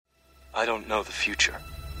I don't know the future.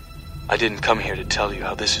 I didn't come here to tell you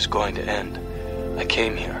how this is going to end. I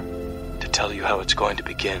came here to tell you how it's going to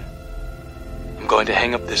begin. I'm going to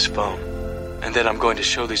hang up this phone, and then I'm going to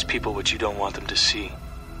show these people what you don't want them to see.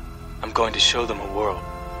 I'm going to show them a world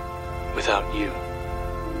without you.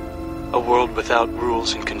 A world without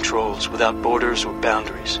rules and controls, without borders or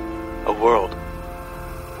boundaries. A world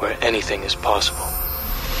where anything is possible.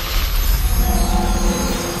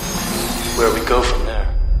 Where we go from there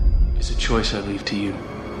is a choice I leave to you.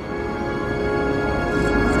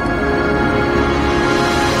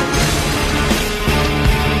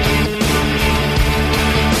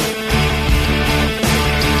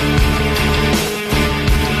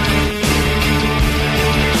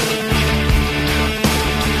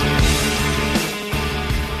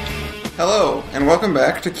 Hello, and welcome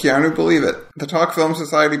back to Keanu Believe It, the Talk Film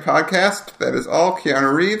Society podcast that is all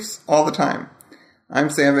Keanu Reeves, all the time. I'm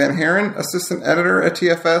Sam Van Haren, assistant editor at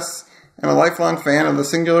TFS, and a lifelong fan of the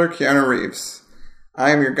singular Keanu Reeves.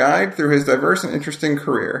 I am your guide through his diverse and interesting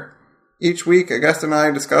career. Each week, a guest and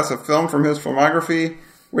I discuss a film from his filmography,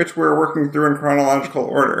 which we're working through in chronological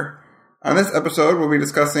order. On this episode, we'll be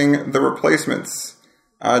discussing The Replacements.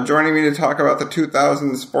 Joining me to talk about the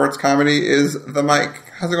 2000 sports comedy is the Mike.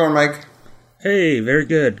 How's it going, Mike? Hey, very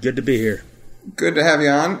good. Good to be here. Good to have you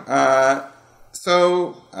on.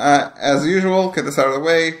 As usual, get this out of the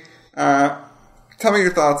way. Tell me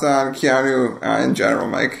your thoughts on Keanu in general,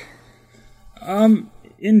 Mike.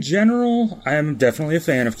 In general, I am definitely a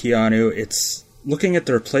fan of Keanu. It's looking at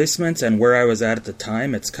The Replacements and where I was at the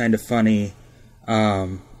time, it's kind of funny.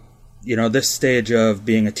 This stage of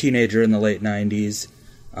being a teenager in the late 90s,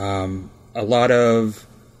 a lot of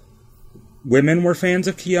women were fans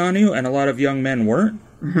of Keanu and a lot of young men weren't.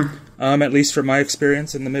 At least from my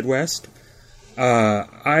experience in the Midwest.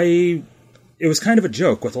 It was kind of a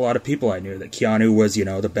joke with a lot of people I knew that Keanu was,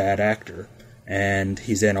 the bad actor, and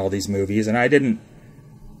he's in all these movies, and I didn't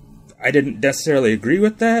necessarily agree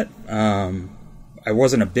with that. I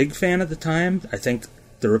wasn't a big fan at the time. I think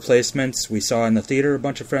The Replacements we saw in the theater, a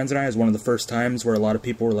bunch of friends and I, was one of the first times where a lot of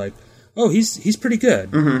people were like, "Oh, he's pretty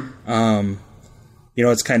good."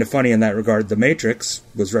 It's kind of funny in that regard. The Matrix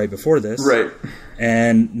was right before this, right?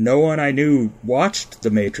 And no one I knew watched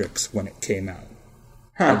The Matrix when it came out.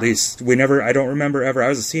 At least I don't remember ever. I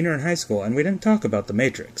was a senior in high school, and we didn't talk about The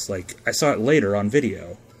Matrix. Like, I saw it later on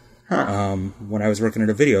video when I was working at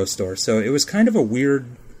a video store. So it was kind of a weird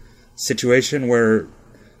situation where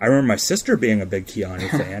I remember my sister being a big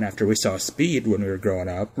Keanu fan after we saw Speed when we were growing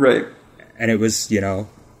up. Right. And it was, he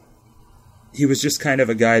was just kind of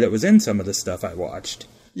a guy that was in some of the stuff I watched.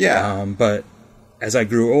 Yeah. But as I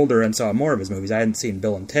grew older and saw more of his movies, I hadn't seen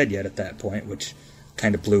Bill and Ted yet at that point, which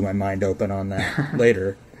kind of blew my mind open on that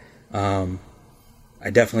later. I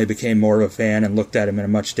definitely became more of a fan and looked at him in a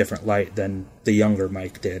much different light than the younger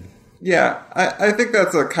Mike did. Yeah, I think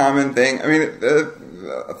that's a common thing. I mean,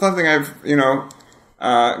 something I've,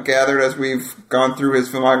 gathered as we've gone through his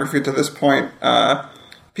filmography to this point,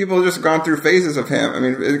 people have just gone through phases of him. I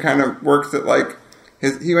mean, it kind of works that, like,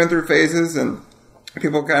 he went through phases, and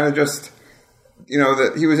people kind of just,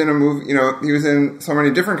 that he was in a movie, he was in so many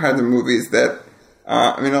different kinds of movies that,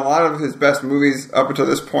 a lot of his best movies up until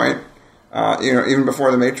this point, even before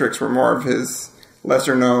The Matrix, were more of his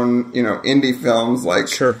lesser-known, indie films, like,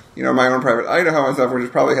 My Own Private Idaho and stuff, which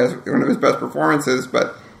probably has one of his best performances,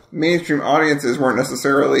 but mainstream audiences weren't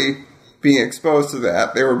necessarily being exposed to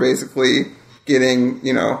that. They were basically getting,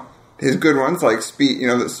 his good ones, like Speed,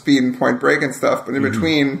 the Speed and Point Break and stuff, but in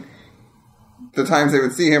between, the times they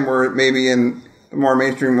would see him were maybe in the more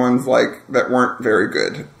mainstream ones, like, that weren't very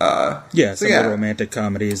good. Some of the romantic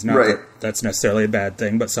comedies, not that that's necessarily a bad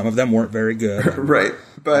thing, but some of them weren't very good. Right,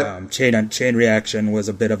 but Chain Reaction was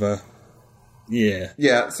a bit of a,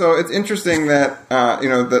 Yeah, so it's interesting that,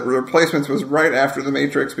 that Replacements was right after The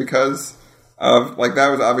Matrix because of, like, that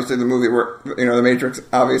was obviously the movie where, The Matrix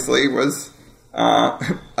obviously was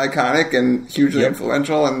iconic and hugely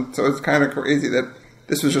influential, and so it's kind of crazy that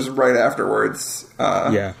this was just right afterwards.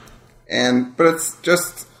 But it's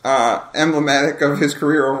just emblematic of his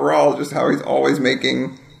career overall, just how he's always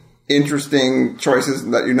making interesting choices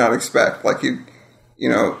that you not expect. Like,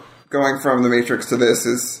 going from The Matrix to this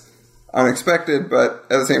is unexpected, but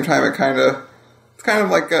at the same time, it's kind of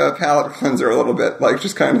like a palate cleanser a little bit. Like,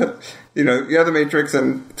 just kind of, you have The Matrix,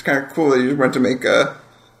 and it's kind of cool that you just went to make a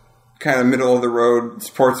kind of middle-of-the-road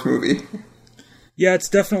sports movie. Yeah, it's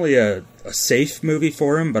definitely a safe movie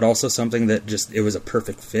for him, but also something that it was a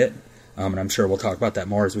perfect fit. And I'm sure we'll talk about that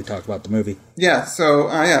more as we talk about the movie. Yeah, so,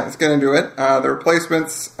 let's get into it. The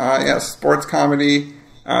Replacements, sports comedy,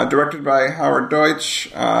 directed by Howard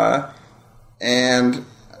Deutsch, and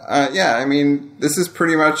yeah, I mean, this is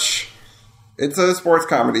pretty much, it's a sports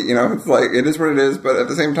comedy, you know, it's like, it is what it is, but at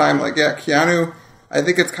the same time, like, yeah, Keanu, I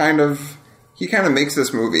think it's kind of, he kind of makes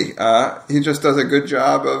this movie. He just does a good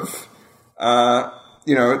job of,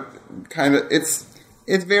 you know, kind of, it's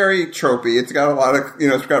very tropey. It's got a lot of, you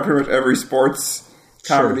know, it's got pretty much every sports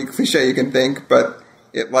comedy cliche you can think, but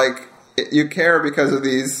you care because of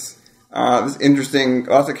these, this interesting,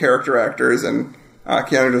 lots of character actors, and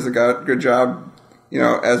Keanu does a good job, you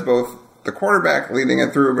know, as both the quarterback leading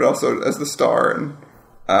it through, but also as the star. And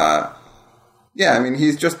yeah, I mean,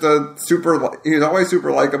 he's just he's always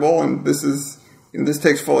super likable, and this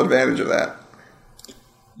takes full advantage of that.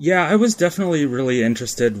 Yeah, I was definitely really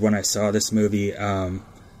interested when I saw this movie.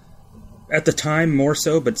 At the time, more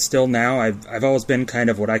so, but still now, I've always been kind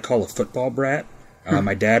of what I call a football brat.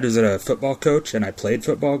 My dad was a football coach, and I played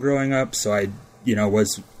football growing up, so I, you know,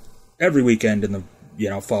 was every weekend in the, you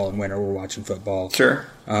know, fall and winter, we're watching football. Sure.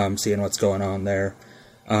 Seeing what's going on there.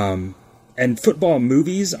 And football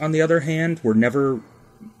movies, on the other hand, were never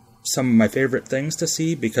some of my favorite things to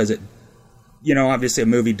see because it, you know, obviously a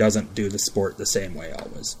movie doesn't do the sport the same way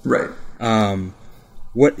always. Right.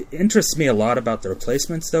 What interests me a lot about The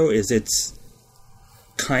Replacements, though, is it's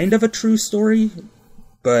kind of a true story,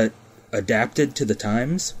 but adapted to the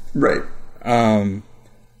times. Right. The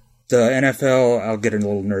NFL, I'll get a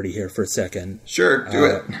little nerdy here for a second. Sure, do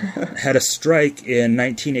it. Had a strike in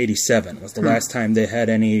 1987. Was the last time they had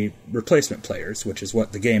any replacement players, which is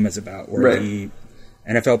what the game is about, where the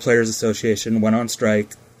NFL Players Association went on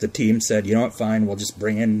strike. The team said, you know what, fine, we'll just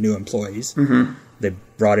bring in new employees. Mm-hmm. They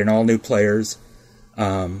brought in all new players.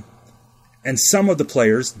 And some of the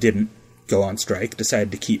players didn't go on strike,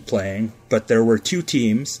 decided to keep playing. But there were two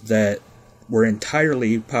teams that were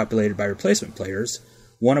entirely populated by replacement players,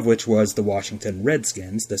 one of which was the Washington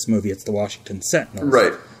Redskins. This movie, it's the Washington Sentinels.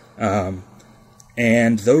 Right.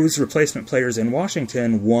 And those replacement players in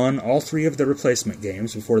Washington won all three of the replacement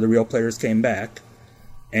games before the real players came back.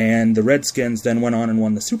 And the Redskins then went on and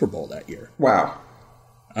won the Super Bowl that year. Wow.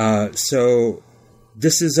 So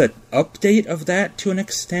this is an update of that to an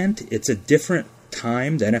extent. It's a different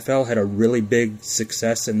time. The NFL had a really big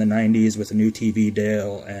success in the 90s with a new TV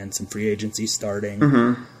deal and some free agency starting.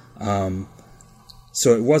 Mm-hmm.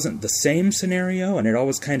 So it wasn't the same scenario, and it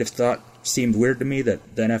always kind of seemed weird to me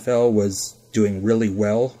that the NFL was doing really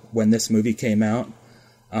well when this movie came out.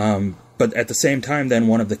 But at the same time, then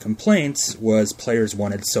one of the complaints was players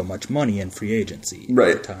wanted so much money in free agency at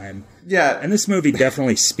the time. Yeah. And this movie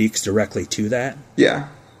definitely speaks directly to that. Yeah.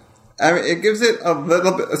 I mean, it gives it a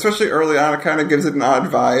little bit, especially early on, it kind of gives it an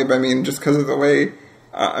odd vibe. I mean, just because of the way,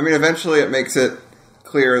 eventually it makes it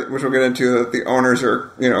clear, which we'll get into, that the owners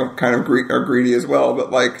are, you know, kind of are greedy as well.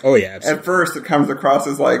 But like, oh yeah, absolutely. At first it comes across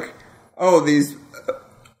as like, oh, these,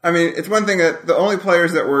 I mean, it's one thing that the only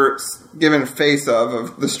players that were given face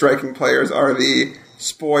of the striking players are the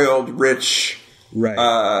spoiled, rich,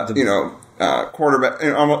 quarterback.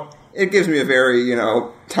 And almost, it gives me a very, you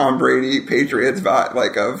know, Tom Brady Patriots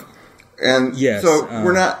vibe, and yes, so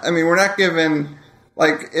we're not given,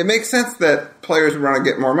 like, it makes sense that players would want to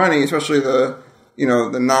get more money, especially the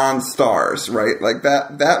non-stars, right? Like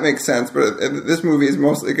that makes sense. But this movie is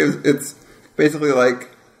mostly, it's basically like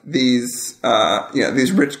these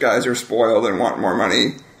rich guys are spoiled and want more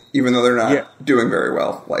money, even though they're not doing very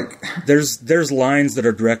well. Like there's lines that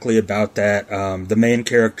are directly about that. The main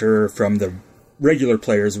character from the regular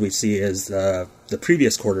players we see is the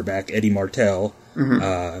previous quarterback, Eddie Martell.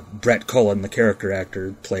 Mm-hmm. Brett Cullen, the character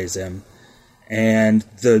actor, plays him. And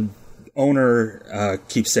the owner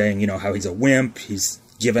keeps saying, you know, how he's a wimp, he's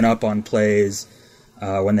given up on plays.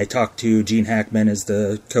 When they talk to Gene Hackman as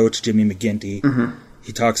the coach, Jimmy McGinty, mm-hmm.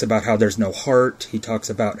 he talks about how there's no heart. He talks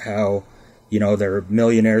about how, you know, there are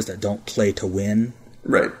millionaires that don't play to win.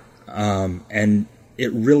 Right. And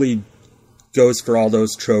it really goes for all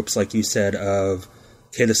those tropes, like you said, of,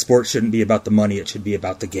 okay, the sport shouldn't be about the money, it should be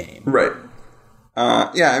about the game. Right.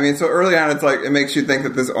 I mean, so early on, it's like, it makes you think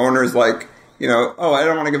that this owner's like, you know, oh, I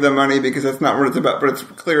don't want to give them money because that's not what it's about. But it's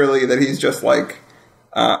clearly that he's just like,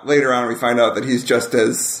 later on we find out that he's just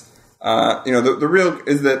as, the real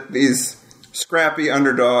is that these scrappy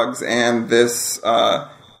underdogs and this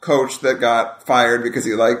coach that got fired because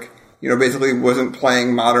he, like, you know, basically wasn't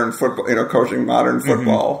playing modern football, you know, coaching modern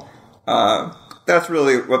football. Mm-hmm. That's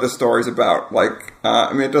really what the story's about. Like,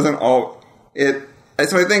 it doesn't all,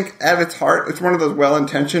 so I think at its heart, it's one of those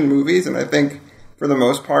well-intentioned movies, and I think for the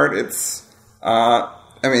most part, it's,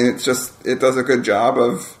 it does a good job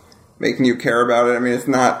of making you care about it. I mean, it's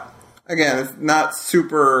not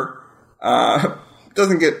super,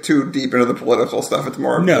 doesn't get too deep into the political stuff. It's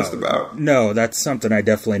more just about... No, that's something I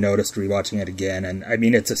definitely noticed rewatching it again. And, I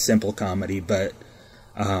mean, it's a simple comedy, but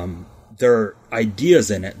there are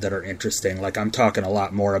ideas in it that are interesting. Like, I'm talking a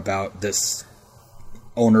lot more about this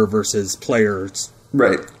owner versus players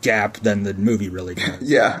gap than the movie really does.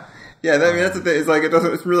 Yeah. I mean, that's the thing. It's like,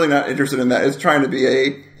 it's really not interested in that. It's trying to be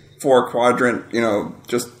a 4-quadrant,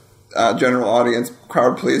 just general audience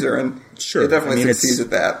crowd pleaser, and it definitely succeeds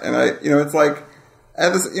at that. And it's like,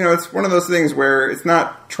 it's one of those things where it's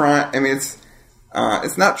not trying. I mean,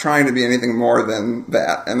 it's not trying to be anything more than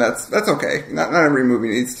that, and that's okay. Not every movie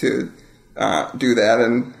needs to do that,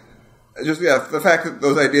 and just the fact that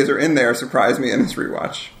those ideas are in there surprised me in this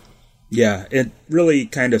rewatch. Yeah, it really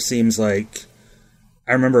kind of seems like.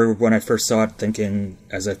 I remember when I first saw it thinking,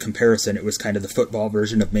 as a comparison, it was kind of the football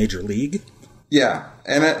version of Major League. Yeah,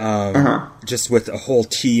 and it... Just with a whole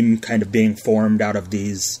team kind of being formed out of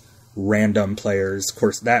these random players. Of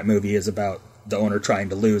course, that movie is about the owner trying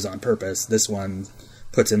to lose on purpose. This one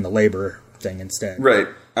puts in the labor thing instead. Right.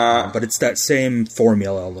 But it's that same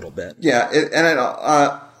formula a little bit. Yeah,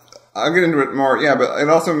 I'll get into it more, but it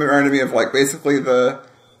also reminded me of, like, basically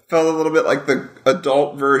felt a little bit like the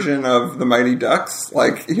adult version of the Mighty Ducks.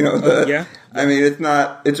 Like, I mean,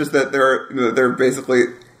 it's just that they're basically,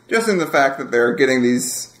 just in the fact that they're getting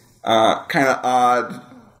these kind of odd,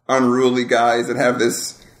 unruly guys that have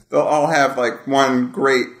this, they'll all have, like, one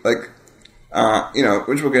great, like,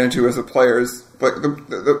 which we'll get into as the players. But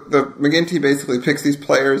the McGinty basically picks these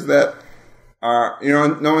players that are,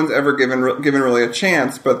 no one's ever given really a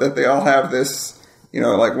chance, but that they all have this,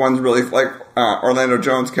 like, one's really, like, Orlando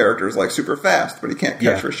Jones' character is, like, super fast, but he can't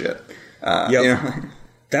catch for shit.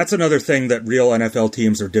 That's another thing that real NFL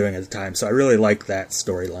teams are doing at the time, so I really like that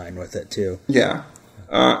storyline with it, too. Yeah.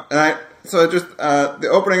 The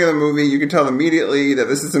opening of the movie, you can tell immediately that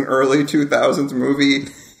this is an early 2000s movie,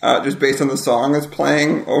 just based on the song that's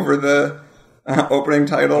playing over the opening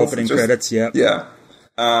titles. Opening credits, yeah. Yeah.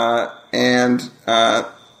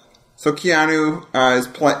 So Keanu is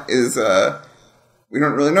we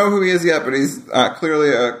don't really know who he is yet, but he's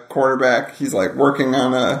clearly a quarterback. He's, like,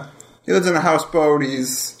 he lives in a houseboat.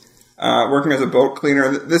 He's working as a boat cleaner.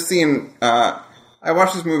 This scene, I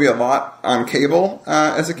watched this movie a lot on cable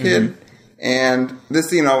as a kid, and this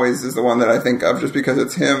scene always is the one that I think of just because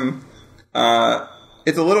it's him.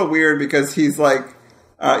 It's a little weird because he's, like,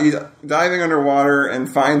 he's diving underwater and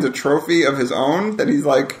finds a trophy of his own that he's,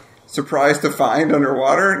 like, surprised to find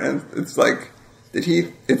underwater, and it's like,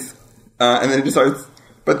 and then he just starts,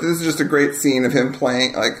 but this is just a great scene of him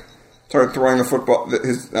playing, like, started throwing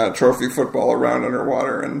his trophy football around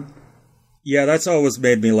underwater, and... Yeah, that's always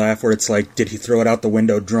made me laugh, where it's like, did he throw it out the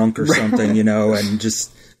window drunk or something, and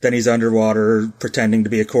just, then he's underwater, pretending to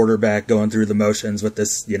be a quarterback, going through the motions with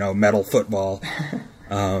this, metal football.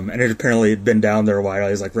 And it apparently had been down there a while.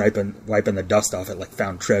 He's, like, wiping the dust off it, like,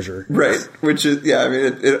 found treasure. Right, which is, I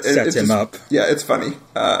mean, it sets him up. Yeah, it's funny.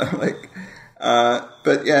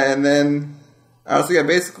 But yeah, and then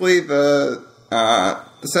basically the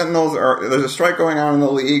Sentinels there's a strike going on in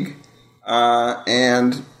the league,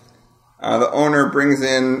 and the owner brings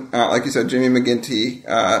in, like you said, Jimmy McGinty.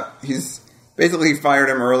 He fired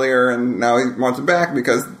him earlier, and now he wants him back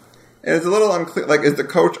because it's a little unclear. Like, is the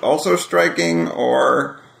coach also striking,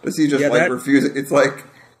 or does he just refuse it? It's like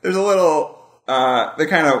there's a little. They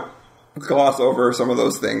kind of gloss over some of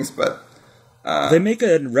those things, but. They make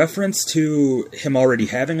a reference to him already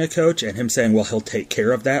having a coach and him saying, well, he'll take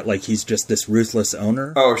care of that, like he's just this ruthless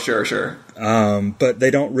owner. Oh, sure. But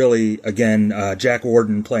they don't really, again, Jack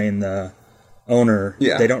Warden playing the owner,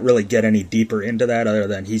 they don't really get any deeper into that other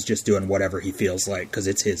than he's just doing whatever he feels like because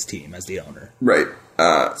it's his team as the owner. Right.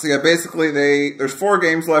 Basically there's 4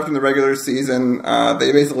 games left in the regular season.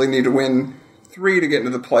 They basically need to win 3 to get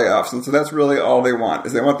into the playoffs, and so that's really all they want,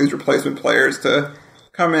 is they want these replacement players to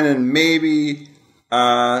come in and maybe,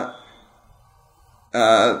 win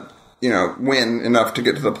enough to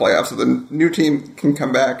get to the playoffs, so the new team can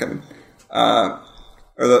come back and, or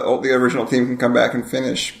the original team can come back and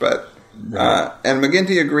finish. But and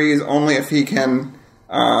McGinty agrees only if he can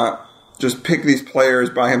just pick these players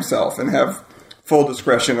by himself and have full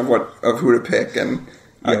discretion of who to pick, and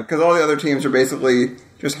because all the other teams are basically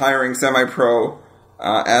just hiring semi-pro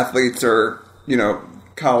athletes or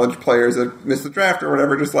college players that missed the draft or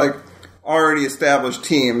whatever, just like already established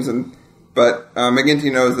teams. But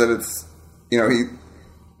McGinty knows that it's, he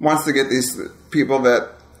wants to get these people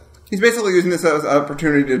that he's basically using this as an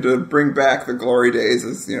opportunity to bring back the glory days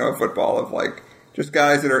as, football, of like just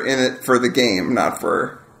guys that are in it for the game, not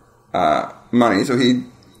for money. So he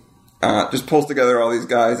just pulls together all these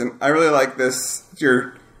guys. And I really like this.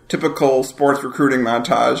 You're typical sports recruiting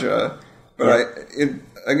montage.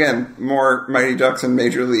 Again, more Mighty Ducks and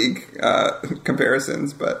Major League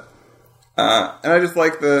comparisons, but and I just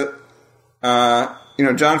like the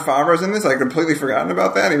Jon Favreau's in this. I completely forgotten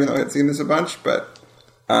about that, even though I had seen this a bunch. But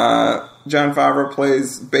Jon Favreau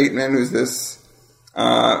plays Bateman, who's this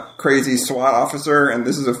crazy SWAT officer, and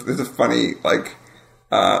this is a funny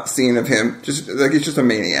scene of him. Just like he's just a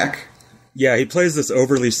maniac. Yeah, he plays this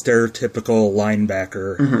overly stereotypical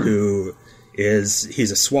linebacker who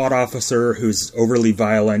he's a SWAT officer who's overly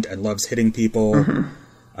violent and loves hitting people,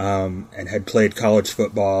 and had played college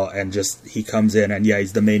football, and just he comes in and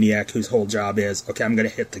he's the maniac whose whole job is, okay, I'm going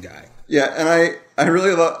to hit the guy. Yeah, and I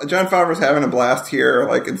really love Jon Favreau's having a blast here.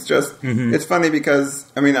 Like it's just it's funny because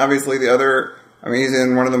obviously he's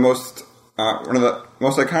in one of the most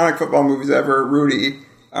iconic football movies ever, Rudy.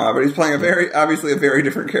 But he's playing a very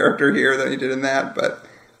different character here than he did in that. But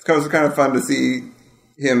it's kind of fun to see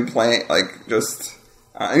him playing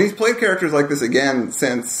and he's played characters like this again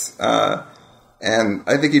since. And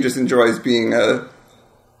I think he just enjoys being a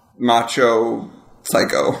macho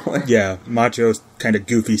psycho. Macho kind of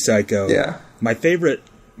goofy psycho. Yeah. My favorite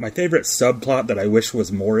subplot that I wish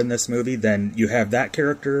was more in this movie. Then you have that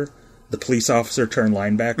character, the police officer turned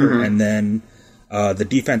linebacker, and then. The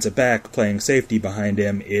defensive back playing safety behind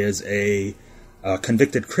him is a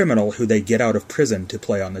convicted criminal who they get out of prison to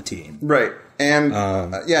play on the team. Right. And,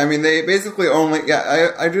 they basically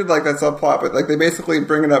I do like that subplot, but they basically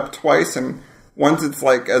bring it up twice, and once it's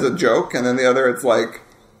as a joke, and then the other it's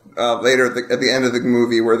later at the end of the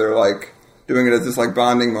movie where they're doing it as this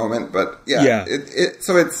bonding moment. But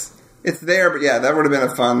so it's there, but that would have been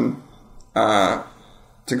a fun to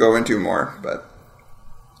go into more, but.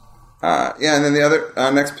 And then the other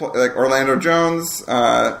next Orlando Jones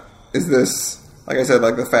is this, like I said,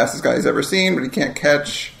 the fastest guy he's ever seen, but he can't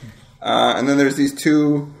catch. And then there's these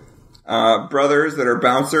two brothers that are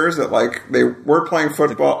bouncers that they were playing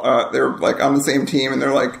football. They were on the same team, and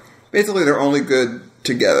they're basically they're only good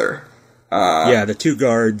together. The two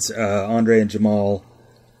guards, Andre and Jamal.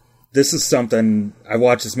 This is something I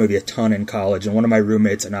watched this movie a ton in college, and one of my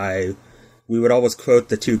roommates and I. We would always quote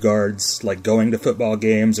the two guards, going to football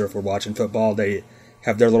games, or if we're watching football, they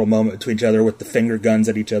have their little moment between each other with the finger guns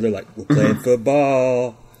at each other, we're playing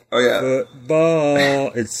football. Oh, yeah.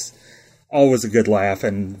 Football. It's always a good laugh,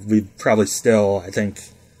 and we probably still, I think,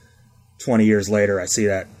 20 years later, I see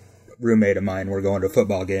that roommate of mine, we're going to a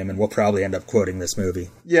football game, and we'll probably end up quoting this movie.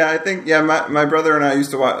 Yeah, I think, my brother and I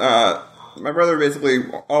used to watch, my brother basically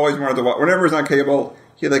always wanted to watch, whenever it was on cable,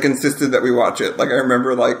 he insisted that we watch it. I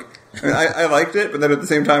remember I liked it, but then at the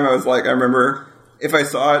same time I was I remember if I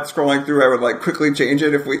saw it scrolling through, I would quickly change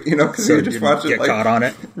it if we, because we just watched it. Get caught on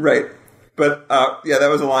it. Right. But, that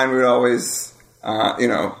was a line we would always,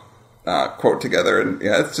 quote together. And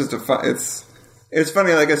it's just it's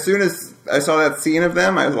funny. As soon as I saw that scene of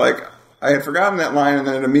them, I was I had forgotten that line, and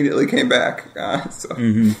then it immediately came back.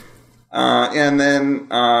 And then,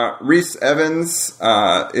 Rhys Evans,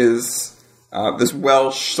 is, this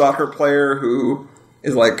Welsh soccer player who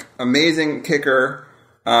is amazing kicker,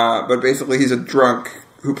 but basically he's a drunk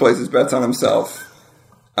who places bets on himself.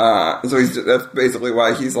 So that's basically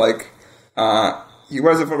why he's he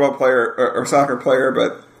was a football player or soccer player,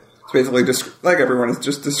 but it's basically everyone is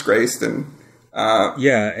just disgraced. And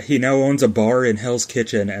he now owns a bar in Hell's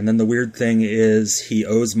Kitchen, and then the weird thing is he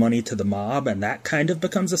owes money to the mob, and that kind of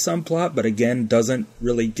becomes a subplot, but again doesn't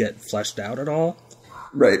really get fleshed out at all.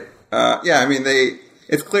 Right.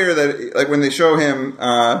 It's clear that, when they show him,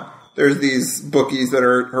 there's these bookies that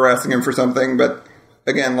are harassing him for something, but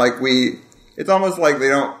again, it's almost they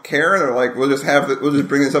don't care. They're we'll just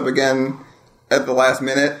bring this up again at the last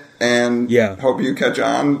minute and hope you catch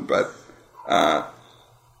on, but,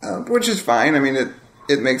 which is fine.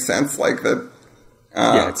 It makes sense, that.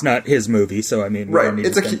 It's not his movie, so we don't need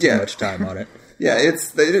to spend too much time on it.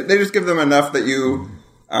 They just give them enough that you,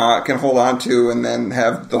 can hold on to, and then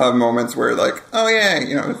they'll have moments where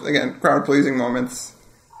again, crowd pleasing moments.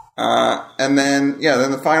 And then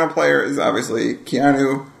the final player is obviously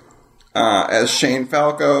Keanu, as Shane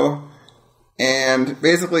Falco. And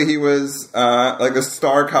basically he was, a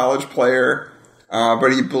star college player,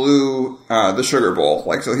 but he blew, the Sugar Bowl.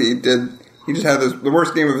 So he just had the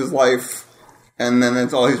worst game of his life, and then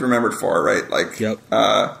that's all he's remembered for, right? Yep.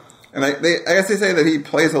 And I guess they say that he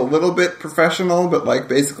plays a little bit professional, but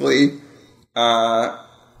basically, maybe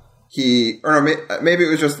it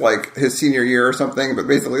was just his senior year or something. But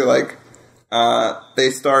basically,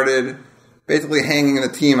 they started basically hanging the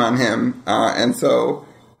team on him, and so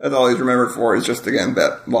that's all he's remembered for is just again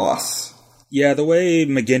that loss. Yeah, the way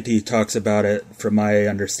McGinty talks about it, from my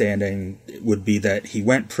understanding, would be that he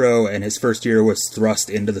went pro and his first year was thrust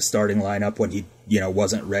into the starting lineup when he,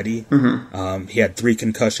 wasn't ready. Mm-hmm. He had 3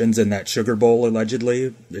 concussions in that Sugar Bowl,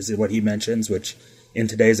 allegedly, is what he mentions, which in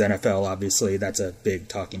today's NFL, obviously, that's a big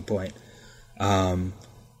talking point. And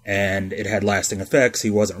it had lasting effects. He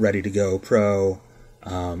wasn't ready to go pro,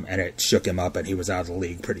 and it shook him up and he was out of the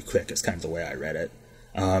league pretty quick, is kind of the way I read it.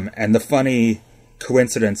 And the funny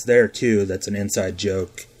coincidence there too, that's an inside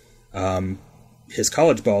joke, his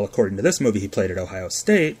college ball, according to this movie, he played at Ohio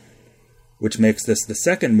State, which makes this the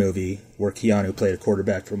second movie where Keanu played a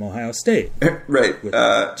quarterback from Ohio State. Right. With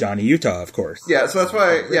Johnny Utah, of course. Yeah, so that's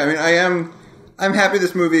why, I'm happy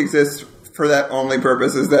this movie exists for that only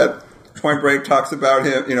purpose, is that Point Break talks about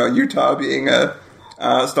him, Utah being a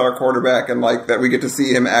star quarterback, and like that we get to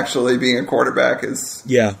see him actually being a quarterback is,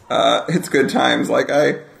 it's good times.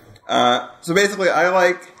 So basically,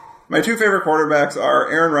 my 2 favorite quarterbacks are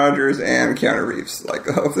Aaron Rodgers and Keanu Reeves.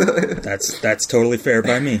 That's totally fair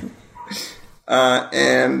by me. So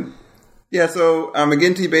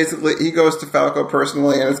McGinty basically, he goes to Falco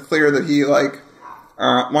personally, and it's clear that he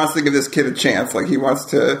wants to give this kid a chance. Like he wants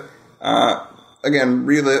to again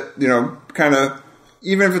relive, kind of,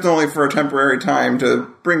 even if it's only for a temporary time,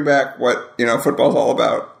 to bring back what football's all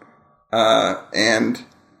about.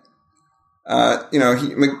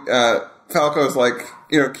 Falco's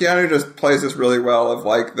Keanu just plays this really well of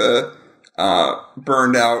the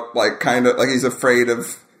burned out, kind of he's afraid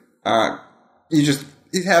of,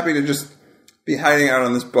 he's happy to just be hiding out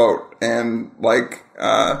on this boat, and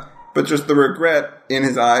but just the regret in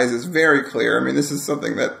his eyes is very clear. I mean, this is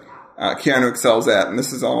something that Keanu excels at, and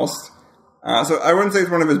this is almost, so I wouldn't say it's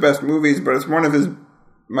one of his best movies, but it's one of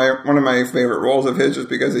my favorite roles of his, just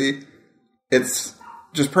because it's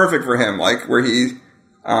just perfect for him, where he,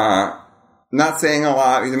 not saying a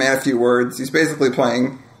lot, he's a man of few words, he's basically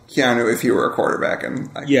playing Keanu if he were a quarterback. And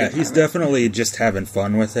he's definitely just having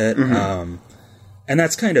fun with it. Mm-hmm. And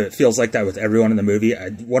that's kind of, it feels like that with everyone in the movie.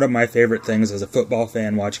 One of my favorite things as a football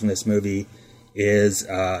fan watching this movie is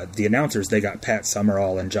the announcers. They got Pat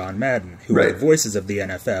Summerall and John Madden, who were the voices of the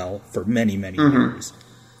NFL for many, many years.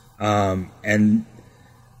 And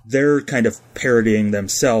they're kind of parodying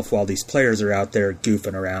themselves while these players are out there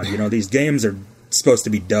goofing around. These games are supposed to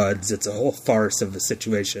be duds. It's a whole farce of the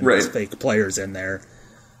situation. There's fake players in there.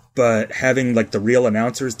 But having, the real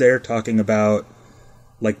announcers there talking about,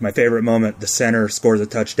 my favorite moment, the center scores a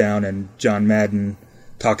touchdown and John Madden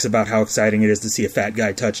talks about how exciting it is to see a fat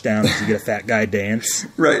guy touchdown and to get a fat guy dance.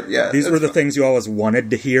 Right, yeah. These were the things you always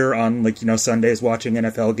wanted to hear on, Sundays watching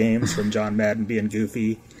NFL games from John Madden being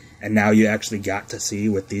goofy. And now you actually got to see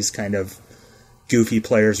with these kind of goofy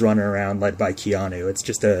players running around led by Keanu. It's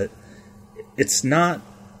just it's not,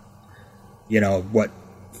 what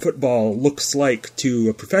football looks like to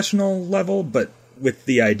a professional level, but with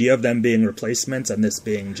the idea of them being replacements and this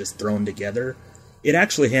being just thrown together, it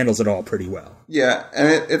actually handles it all pretty well. Yeah, and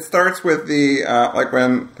it starts with the,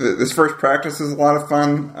 when this first practice is a lot of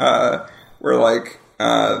fun, where,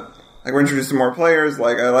 we're introduced to more players.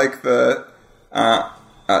 I like the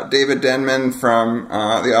David Denman from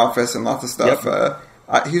The Office and lots of stuff.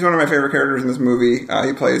 Yep. He's one of my favorite characters in this movie.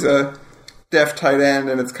 He plays a deaf tight end,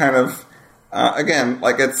 and it's kind of,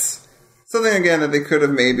 it's something, again, that they could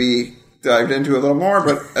have maybe dived into a little more,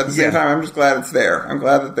 but at the same time, I'm just glad it's there. I'm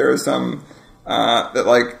glad that there is some,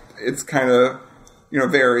 it's kind of,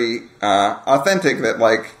 very authentic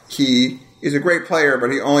that, he's a great player,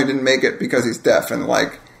 but he only didn't make it because he's deaf, and,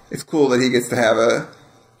 it's cool that he gets to have a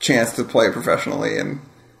chance to play professionally. And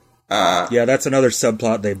that's another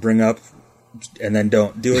subplot they bring up and then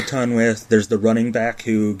don't do a ton with. There's the running back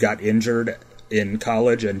who got injured in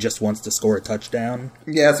college and just wants to score a touchdown.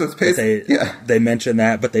 Yeah, so it's they mention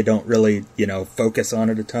that, but they don't really, focus on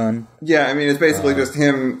it a ton. Yeah, I mean, it's basically just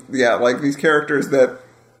him, these characters that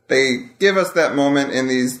they give us that moment in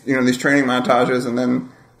these, these training montages, and then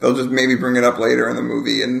they'll just maybe bring it up later in the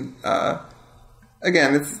movie. And,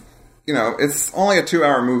 again, it's, it's only a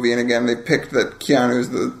 2-hour movie, and again, they picked that Keanu's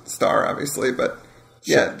the star, obviously, but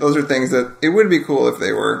those are things that it would be cool if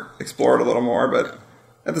they were explored a little more, but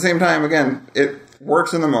at the same time, again, it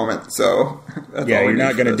works in the moment, so that's all you're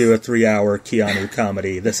not going to do a 3-hour Keanu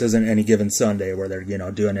comedy. This isn't Any Given Sunday where they're,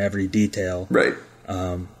 doing every detail. Right.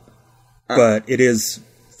 But it is,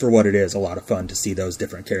 for what it is, a lot of fun to see those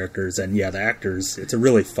different characters, and the actors, it's a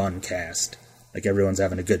really fun cast. Everyone's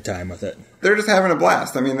having a good time with it. They're just having a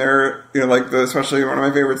blast. I mean, they're, especially one of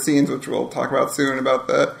my favorite scenes, which we'll talk about soon, about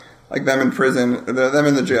the, them in prison, them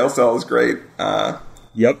in the jail cell is great.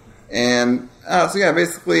 Yep. And,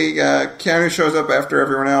 basically, Keanu shows up after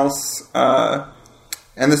everyone else.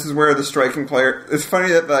 and this is where the striking player. It's funny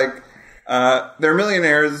that like they're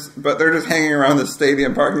millionaires, but they're just hanging around the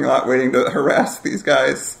stadium parking lot waiting to harass these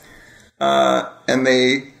guys, and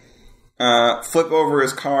they flip over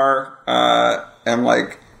his car and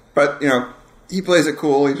like, but he plays it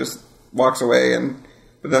cool. He just walks away,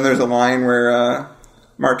 but then there's a line where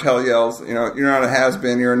Martell yells, "You're not a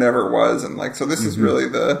has-been, you're a never was," and like, so this is really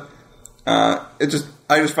the. I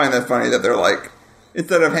just find that funny that they're like,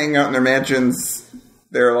 instead of hanging out in their mansions,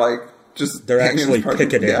 they're like they're actually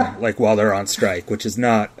picketing like while they're on strike, which is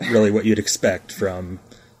not really what you'd expect from,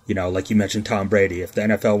 like you mentioned Tom Brady. If the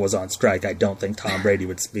NFL was on strike, I don't think Tom Brady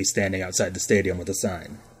would be standing outside the stadium with a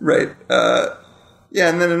sign. Right.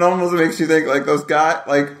 And then it almost makes you think like those guys,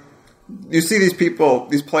 like you see these people,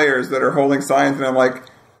 these players that are holding signs, and I'm like,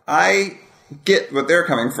 I get what they're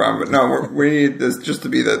coming from, but no, we need this just to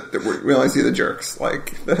be we only see the jerks,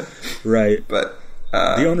 like right. But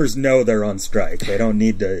the owners know they're on strike; they don't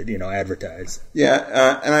need to, advertise.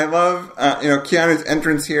 Yeah, and I love Keanu's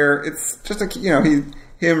entrance here. It's just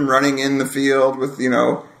him running in the field with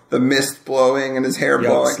the mist blowing and his hair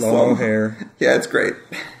blowing, slow hair. Yeah, it's great.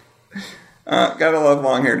 Gotta love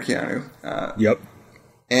long-haired Keanu. Yep.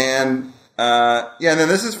 And and then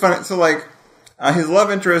this is funny. So like. His love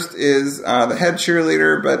interest is the head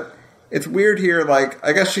cheerleader, but it's weird here. Like,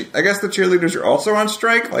 I guess the cheerleaders are also on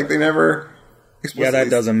strike. Like, they never explicitly... Yeah, that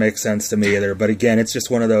doesn't make sense to me either. But again, it's just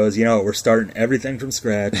one of those, we're starting everything from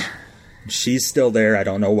scratch. She's still there. I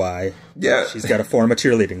don't know why. Yeah. She's got a form of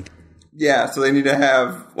cheerleading. Yeah, so they need to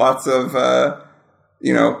have lots of,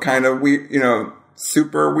 kind of weird,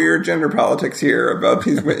 super weird gender politics here about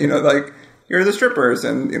these, like, you're the strippers.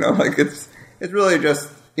 And, like, it's really just,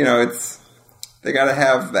 it's... They gotta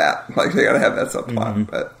have that. Like, they gotta have that subplot.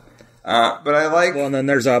 But I like... Well, and then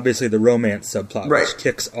there's obviously the romance subplot, right. Which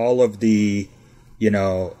kicks all of the,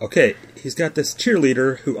 okay, he's got this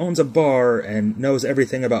cheerleader who owns a bar and knows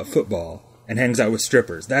everything about football and hangs out with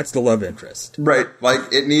strippers. That's the love interest. Right.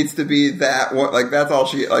 Like, it needs to be that. Like, that's all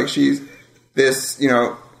she... Like, she's this,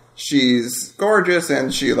 she's gorgeous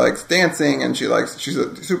and she likes dancing and she's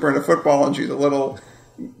super into football and she's a little,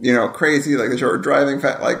 crazy, like the short driving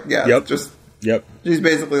fat. Like, yeah, yep. Yep. She's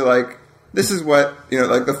basically like, this is what,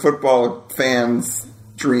 like the football fans'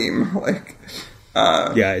 dream. Like,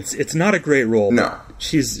 yeah, it's not a great role. No.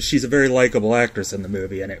 She's a very likable actress in the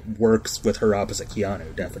movie, and it works with her opposite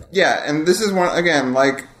Keanu, definitely. Yeah, and this is one, again,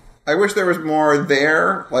 like, I wish there was more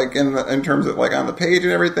there, like, in terms of, like, on the page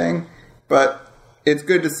and everything, but it's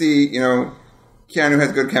good to see, Keanu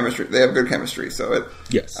has good chemistry. They have good chemistry, so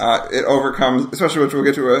it overcomes, especially which we'll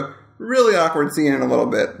get to a really awkward scene in a little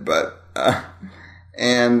bit, but...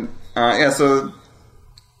 so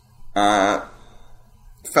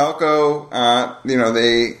Falco,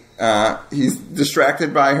 he's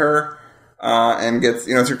distracted by her, and gets,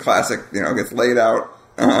 it's your classic, gets laid out,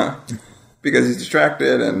 because he's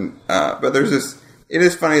distracted, and, but there's this, it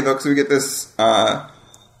is funny though, because we get this,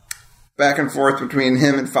 back and forth between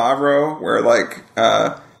him and Favreau, where, like,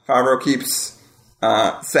 Favreau keeps,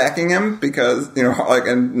 sacking him because,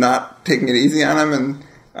 and not taking it easy on him, and,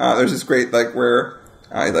 there's this great, like, where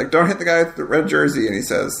he's like, don't hit the guy with the red jersey, and he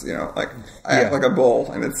says, I act like a bull,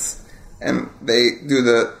 and they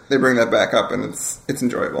bring that back up, and it's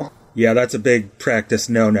enjoyable. Yeah, that's a big practice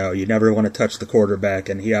no-no. You never want to touch the quarterback,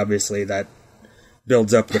 and he obviously, that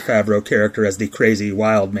builds up the Favreau character as the crazy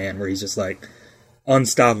wild man, where he's just, like,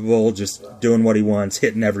 unstoppable, just doing what he wants,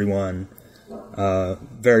 hitting everyone.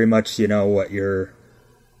 Very much, what your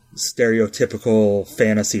stereotypical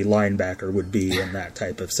fantasy linebacker would be in that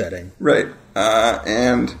type of setting. Right.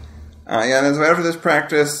 And so after this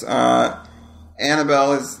practice,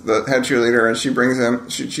 Annabelle is the head cheerleader, and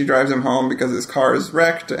she drives him home because his car is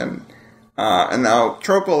wrecked, and now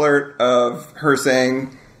trope alert of her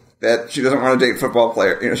saying that she doesn't want to date football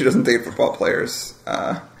player. She doesn't date football players.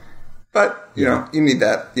 But, you need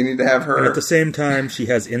that. You need to have her. And at the same time, she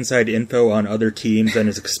has inside info on other teams and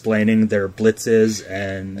is explaining their blitzes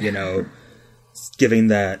and, giving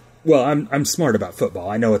that, well, I'm smart about football.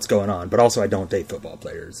 I know what's going on, but also I don't date football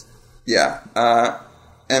players. Yeah.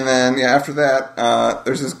 And then, after that,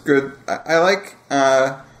 there's this good, I like,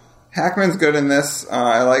 Hackman's good in this.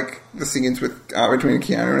 I like the scenes with, between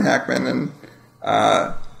Keanu and Hackman, and,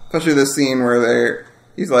 especially this scene where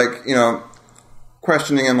he's like,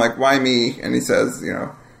 questioning him, like, why me? And he says,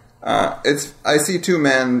 I see two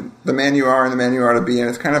men, the man you are and the man you are to be. And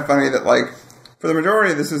it's kind of funny that, like, for the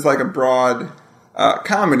majority, this is like a broad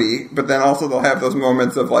comedy, but then also they'll have those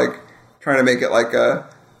moments of, like, trying to make it like a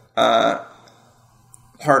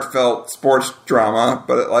heartfelt sports drama,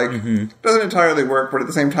 but it, like, doesn't entirely work, but at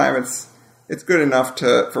the same time, it's good enough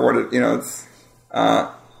for what it, it's,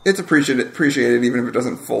 it's appreciated even if it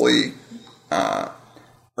doesn't fully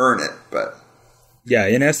earn it. But yeah,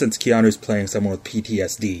 in essence, Keanu's playing someone with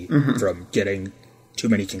PTSD from getting too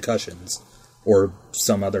many concussions. Or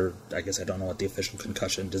some other, I guess I don't know what the official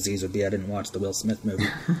concussion disease would be. I didn't watch the Will Smith movie.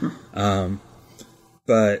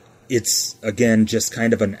 But it's, again, just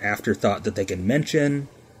kind of an afterthought that they can mention.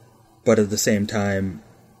 But at the same time,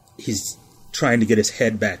 he's trying to get his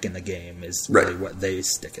head back in the game is really what they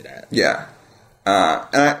stick it at. Yeah.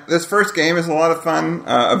 This first game is a lot of fun,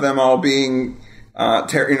 of them all being,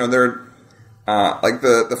 they're, like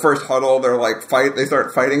the first huddle, they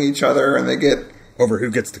start fighting each other and they get... Over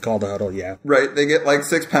who gets to call the huddle, yeah. Right, they get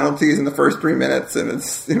 6 penalties in the first 3 minutes, and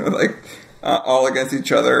it's, all against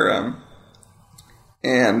each other.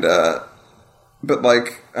 But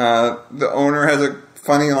the owner has a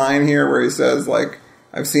funny line here where he says,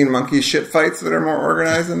 I've seen monkey shit fights that are more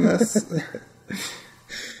organized than this.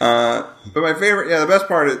 But my favorite, the best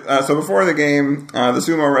part is, so before the game, the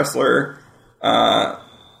sumo wrestler,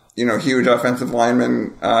 huge offensive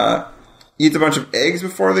lineman, eats a bunch of eggs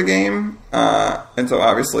before the game, and so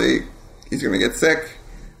obviously he's going to get sick.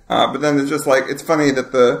 But then there's just it's funny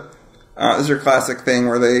that this is your classic thing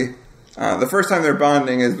where they, the first time they're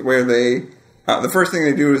bonding is where they, the first thing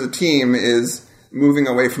they do as a team is moving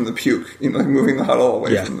away from the puke, moving the huddle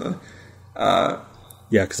away from the...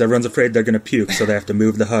 yeah, because everyone's afraid they're going to puke, so they have to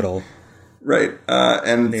move the huddle. Right.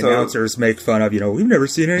 And the announcers make fun of, we've never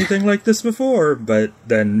seen anything like this before, but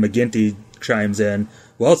then McGinty chimes in,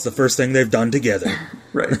 well, it's the first thing they've done together.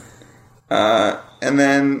 Right. And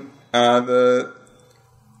then so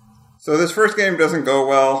this first game doesn't go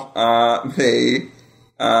well. But they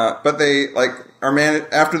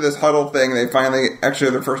after this huddle thing, they finally actually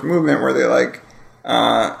have their first movement where they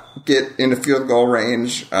get into field goal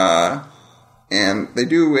range, and they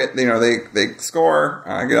do it. They score,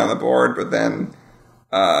 get on the board, but then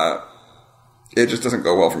it just doesn't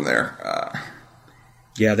go well from there.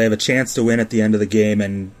 Yeah, they have a chance to win at the end of the game,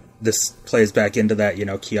 and this plays back into that,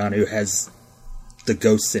 Keanu has the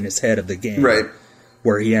ghosts in his head of the game. Right.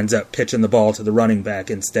 Where he ends up pitching the ball to the running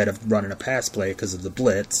back instead of running a pass play because of the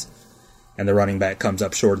blitz, and the running back comes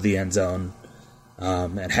up short of the end zone.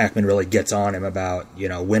 And Hackman really gets on him about,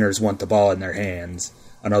 winners want the ball in their hands.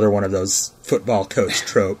 Another one of those football coach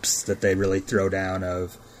tropes that they really throw down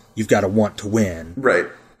of, you've got to want to win. Right.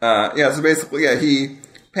 So basically, he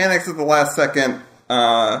panics at the last second,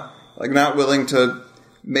 not willing to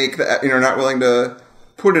make not willing to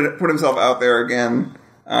put himself out there again.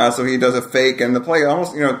 So he does a fake, and the play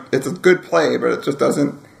almost, it's a good play, but it just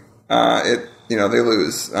doesn't, they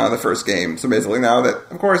lose the first game. So basically now they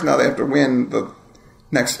have to win the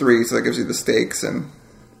next 3, so that gives you the stakes. And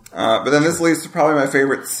but then this leads to probably my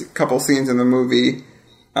favorite couple scenes in the movie.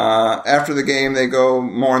 After the game, they go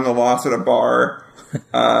mourn the loss at a bar.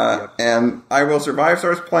 And I Will Survive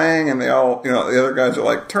starts playing, and they all, the other guys are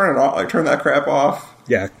like, turn it off, turn that crap off.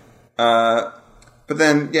 Yeah. But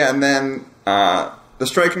then, and then, the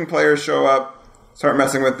striking players show up, start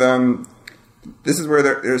messing with them. This is where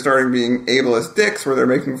they're starting being ableist dicks, where they're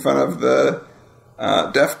making fun of the,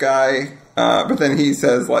 deaf guy. But then he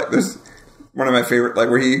says, there's one of my favorite,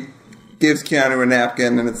 where he gives Keanu a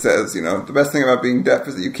napkin, and it says, the best thing about being deaf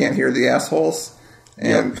is that you can't hear the assholes.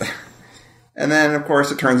 And... Yep. And then, of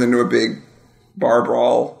course, it turns into a big bar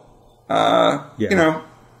brawl. Throwing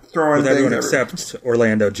with everyone except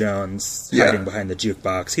Orlando Jones hiding behind the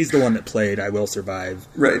jukebox. He's the one that played I Will Survive.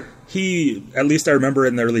 Right. He, at least I remember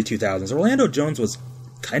in the early 2000s, Orlando Jones was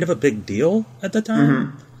kind of a big deal at the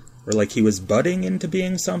time. Or he was budding into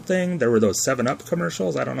being something. There were those 7-Up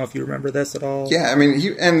commercials. I don't know if you remember this at all. Yeah, I mean,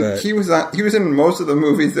 he was in most of the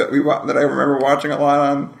movies that I remember watching a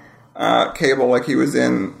lot on cable. He was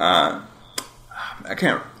in. I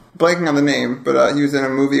can't blanking on the name, but he was in a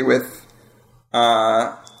movie with.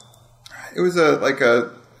 It was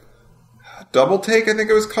a Double Take, I think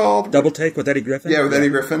it was called. Double Take with Eddie Griffin. Yeah, with Eddie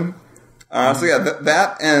Griffin.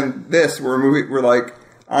 That and this were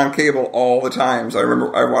on cable all the time. So I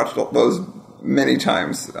remember I watched those many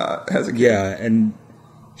times as a kid. Yeah, and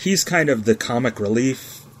he's kind of the comic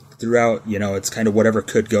relief throughout. It's kind of whatever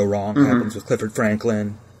could go wrong happens with Clifford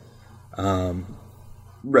Franklin.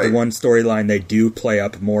 Right. The one storyline they do play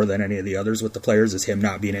up more than any of the others with the players is him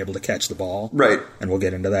not being able to catch the ball. Right. And we'll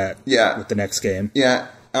get into that with the next game. Yeah.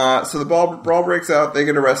 So the brawl breaks out, they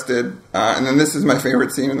get arrested, and then this is my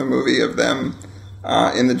favorite scene in the movie of them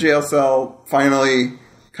in the jail cell, finally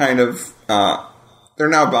kind of, they're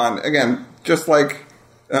now bonded. Again, just like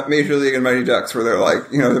Major League and Mighty Ducks, where they're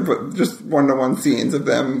they're just one-to-one scenes of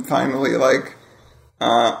them finally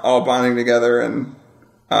all bonding together, and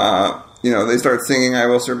they start singing I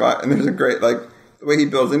Will Survive, and there's a great, the way he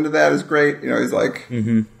builds into that is great. You know, he's like,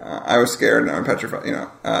 I was scared, now I'm petrified. You know,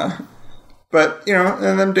 but you know,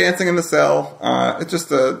 and them dancing in the cell. It's just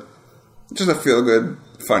a feel good,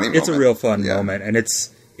 funny moment. It's a real fun moment, and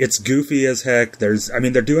it's goofy as heck. They're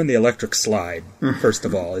doing the electric slide, first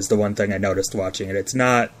of all, is the one thing I noticed watching it. It's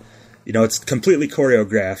not, you know, it's completely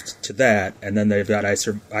choreographed to that, and then they've got I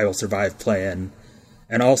Will Survive playing.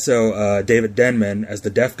 And also, David Denman, as the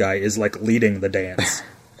deaf guy, is, like, leading the dance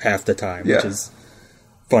half the time, which is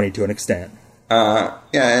funny to an extent. That's,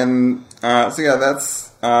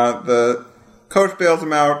 the coach bails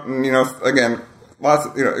him out, and, you know, again, lots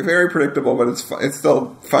of, you know, very predictable, but it's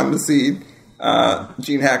still fun to see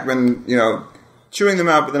Gene Hackman, you know, chewing them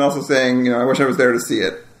out, but then also saying, you know, I wish I was there to see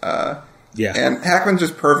it. And Hackman's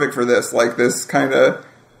just perfect for this, like this kind of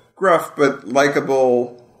gruff but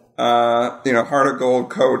likable, you know, heart of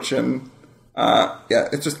gold coach, and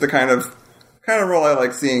it's just the kind of role I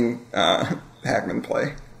like seeing Hackman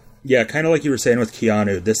play. Yeah, kind of like you were saying with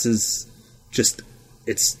Keanu. This is just,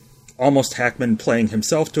 it's almost Hackman playing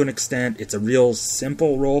himself to an extent. It's a real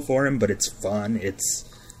simple role for him, but it's fun.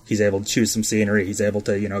 He's able to choose some scenery. He's able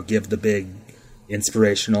to, you know, give the big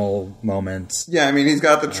inspirational moments. Yeah, I mean, he's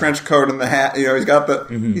got the trench coat and the hat. You know, he's got the.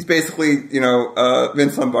 He's basically, you know,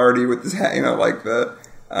 Vince Lombardi with his hat. You know, like the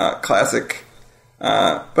classic.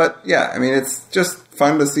 But yeah, I mean, it's just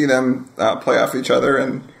fun to see them play off each other,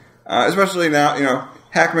 and especially now, you know,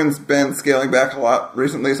 Hackman's been scaling back a lot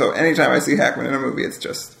recently. So anytime I see Hackman in a movie, it's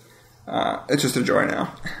just a joy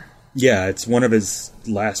now. Yeah, it's one of his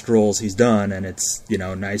last roles he's done, and it's, you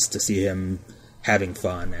know, nice to see him having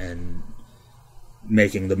fun and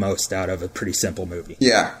making the most out of a pretty simple movie.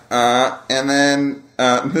 Yeah, and then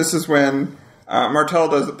this is when Martell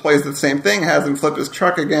plays the same thing, has him flip his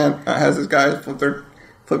truck again, has his guys flip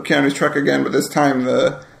Keanu's truck again, but this time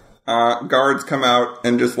the guards come out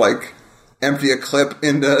and just, like, empty a clip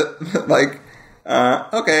into, like,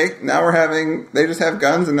 okay, now they just have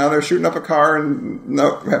guns, and now they're shooting up a car and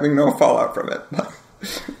having no fallout from it.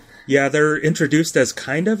 Yeah, they're introduced as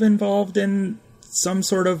kind of involved in some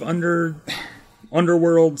sort of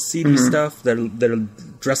underworld seedy stuff. They're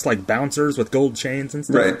dressed like bouncers with gold chains and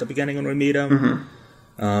stuff at the beginning when we meet them.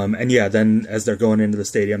 And yeah, then as they're going into the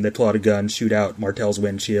stadium, they pull out a gun, shoot out Martell's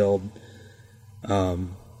windshield.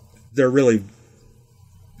 They're really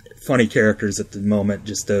funny characters at the moment,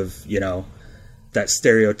 just of, you know, that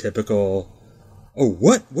stereotypical, oh,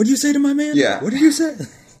 what did you say to my man? Yeah. What did you say?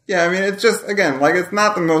 Yeah, I mean, it's just, again, like, it's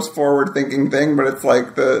not the most forward-thinking thing, but it's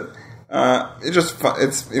like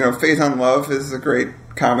it's, you know, Faison Love is a great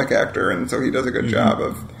comic actor, and so he does a good job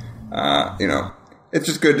of, you know, it's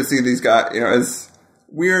just good to see these guys, you know, as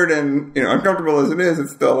weird and, you know, uncomfortable as it is,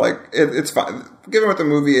 it's still, like, it's fine. Given what the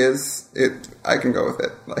movie is, I can go with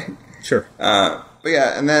it, like. Sure. But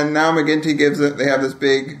yeah, and then now McGinty they have this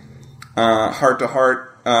big heart-to-heart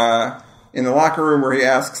in the locker room where he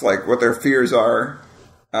asks, like, what their fears are.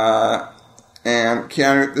 And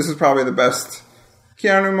Keanu, this is probably the best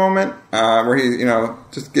Keanu moment, where he, you know,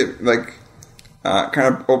 just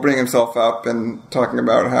kind of opening himself up and talking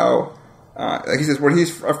about how, he says what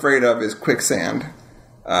he's afraid of is quicksand.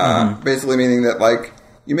 Basically meaning that, like,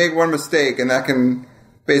 you make one mistake and that can,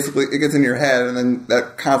 basically, it gets in your head, and then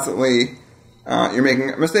that constantly, you're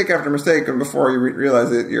making mistake after mistake, and before you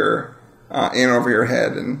realize it, you're in over your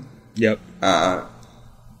head. And yep.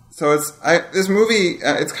 So this movie,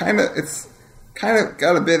 it's kind of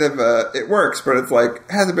got a bit of it works, but it's like,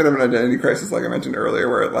 has a bit of an identity crisis, like I mentioned earlier,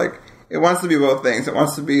 where it wants to be both things. It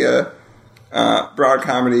wants to be a broad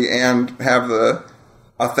comedy and have the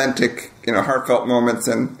authentic, you know, heartfelt moments,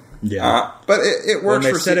 and but it works.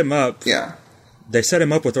 When they set him up, they set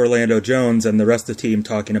him up with Orlando Jones and the rest of the team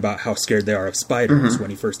talking about how scared they are of spiders when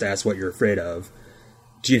he first asks what you're afraid of.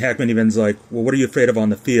 Gene Hackman even's like, well, what are you afraid of on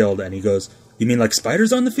the field? And he goes, you mean like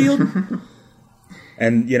spiders on the field?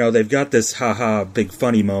 And, you know, they've got this haha big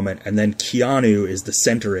funny moment, and then Keanu is the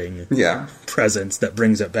centering presence that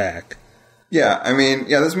brings it back. Yeah, I mean,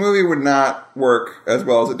 this movie would not work as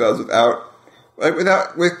well as it does with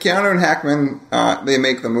Keanu and Hackman. They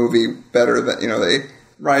make the movie better. That, you know, they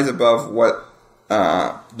rise above what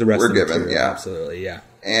the rest we're of the given. material, absolutely, yeah.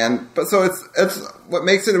 But so it's what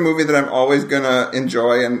makes it a movie that I'm always gonna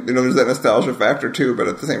enjoy, and, you know, there's that nostalgia factor too. But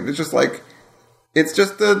at the same, it's just like, it's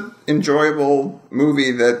just an enjoyable movie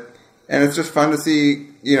and it's just fun to see.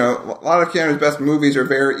 You know, a lot of Keanu's best movies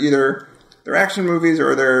are either they're action movies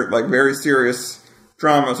or they're, like, very serious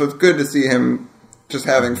drama. So it's good to see him just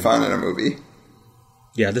having fun in a movie.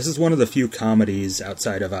 Yeah, this is one of the few comedies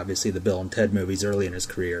outside of, obviously, the Bill and Ted movies early in his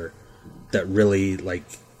career that really, like,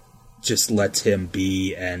 just lets him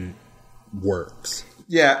be and works.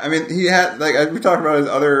 Yeah, I mean, he had, like, we talked about his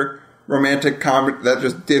other romantic comedy that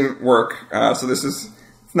just didn't work. So it's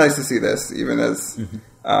nice to see this, even as, middle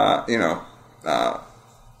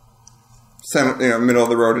of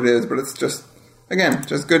the road it is, but it's just, again,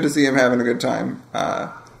 just good to see him having a good time.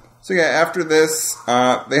 So yeah, after this,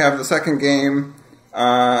 they have the second game,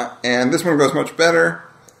 and this one goes much better.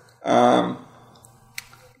 But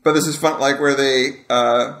this is fun, like, where they,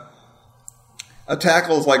 a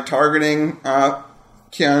tackle's, like, targeting,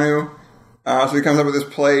 Keanu. So he comes up with this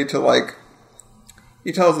play to, like,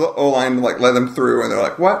 he tells the O-line to, like, let them through, and they're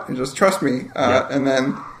like, what? And just trust me. And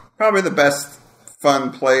then probably the best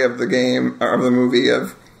fun play of the game, or of the movie,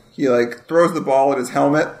 he, like, throws the ball at his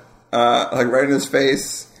helmet, like, right in his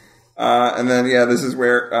face. And then, this is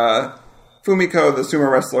where, Fumiko, the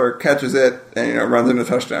sumo wrestler, catches it and, runs into a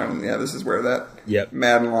touchdown. And, this is where that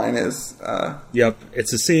Madden line is.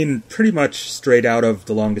 It's a scene pretty much straight out of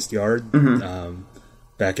The Longest Yard,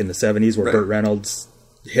 back in the 70s, where Burt Reynolds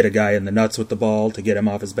hit a guy in the nuts with the ball to get him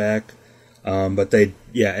off his back. But they,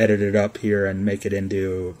 edit it up here and make it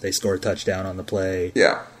into, they score a touchdown on the play.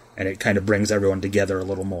 Yeah. And it kind of brings everyone together a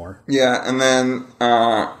little more. Yeah, and then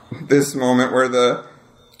this moment where the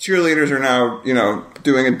cheerleaders are now,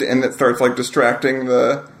 doing it, and it starts, like, distracting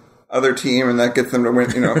the other team, and that gets them to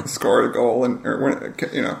win, score a goal, and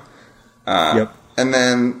And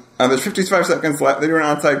then there's 55 seconds left. They do an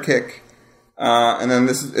onside kick, and then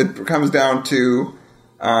it comes down to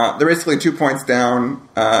they're basically 2 points down,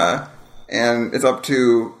 and it's up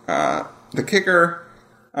to the kicker.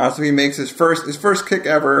 So he makes his first kick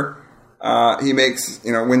ever. He makes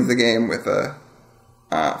wins the game with a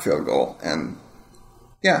field goal, and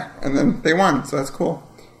then they won, so that's cool.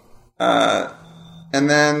 And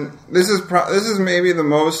then this is maybe the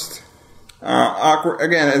most awkward.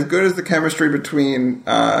 Again, as good as the chemistry between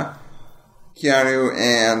Keanu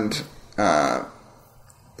and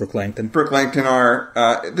Brooke Langton are.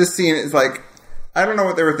 This scene is like, I don't know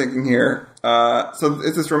what they were thinking here. So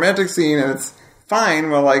it's this romantic scene, and it's fine.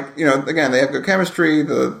 Well, like, again, they have good chemistry.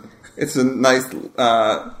 It's some nice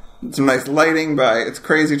lighting. It's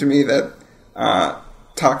crazy to me that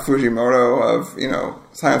Tak Fujimoto of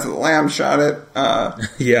Silence of the Lambs shot it.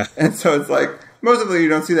 And so it's like, most of it you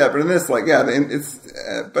don't see that, but in this, like, so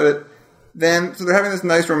they're having this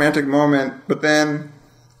nice romantic moment, but then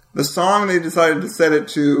the song they decided to set it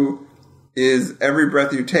to is Every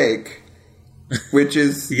Breath You Take, which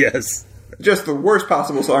is just the worst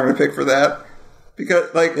possible song to pick for that,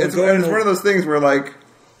 because, like, it's one of those things where, like,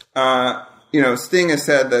 Sting has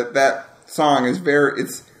said that song is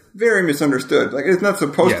very misunderstood. Like, it's not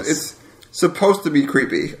supposed to, it's supposed to be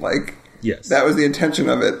creepy. Like, that was the intention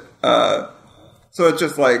of it. So it's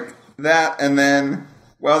just like that, and then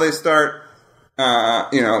while they start,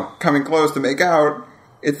 coming close to make out,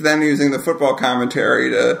 it's then using the football commentary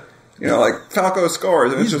to, like, Falco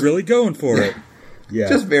scores. And he's just really going for it. Yeah.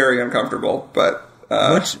 Just very uncomfortable, but...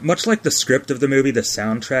 much like the script of the movie, the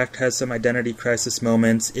soundtrack has some identity crisis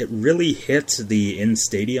moments. It really hits the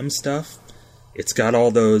in-stadium stuff. It's got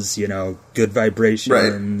all those, good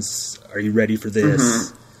vibrations. Right. Are you ready for this?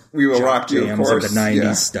 Mm-hmm. We Will Rock You, of course. Of the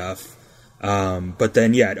 90s stuff. But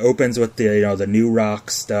then, it opens with the new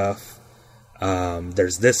rock stuff.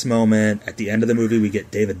 There's this moment. At the end of the movie, we get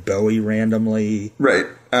David Bowie randomly. Right.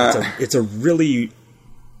 It's a really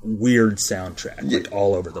weird soundtrack, like,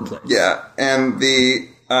 all over the place. Yeah, and the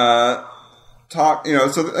talk,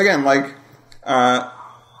 so again, like,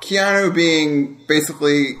 Keanu being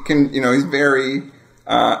basically he's very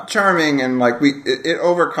charming, and like it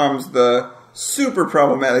overcomes the super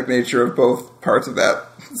problematic nature of both parts of that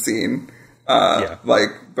scene.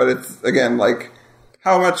 But it's, again, like,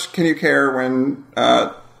 how much can you care when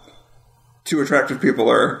two attractive people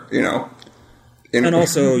are and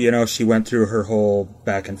also, she went through her whole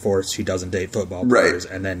back and forth. She doesn't date football players,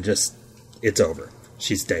 and then it's over.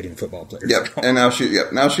 She's dating football players. Yep, and now she's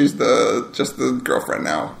just the girlfriend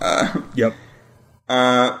now.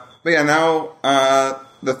 But now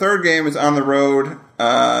the third game is on the road,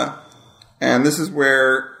 and this is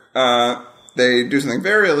where they do something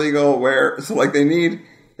very illegal. They need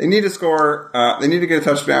to score. They need to get a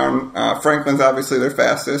touchdown. Franklin's obviously their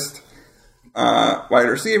fastest wide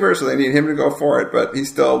receiver, so they need him to go for it, but he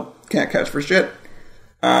still can't catch for shit.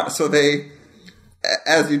 So they,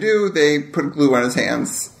 as you do, they put glue on his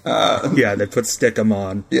hands. They put stickum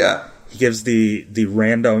on. Yeah. He gives the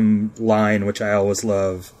random line, which I always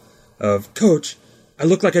love, of, "Coach, I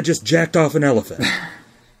look like I just jacked off an elephant."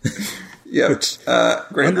 Which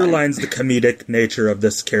great underlines the comedic nature of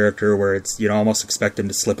this character, where it's, almost expect him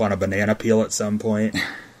to slip on a banana peel at some point.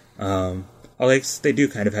 They do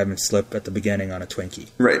kind of have him slip at the beginning on a Twinkie.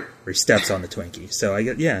 Right. Or he steps on the Twinkie. So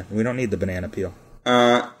we don't need the banana peel.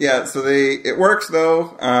 So it works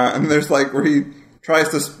though, and there's where he tries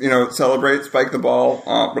to, celebrate, spike the ball,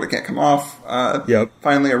 but it can't come off.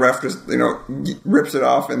 Finally a ref just, rips it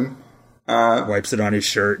off and, wipes it on his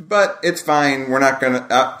shirt. But it's fine. We're not gonna,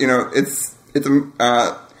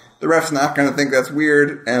 the ref's not gonna think that's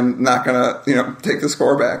weird and not gonna, take the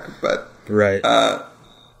score back, but. Right.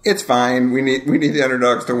 It's fine. We need the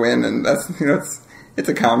underdogs to win, and that's it's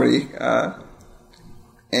a comedy. And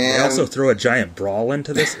they also throw a giant brawl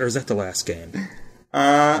into this, or is that the last game?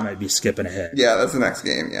 I might be skipping ahead. Yeah, that's the next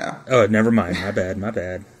game. Yeah. Oh, never mind. My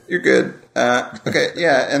bad. You're good. Okay.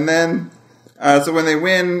 Yeah, and then so when they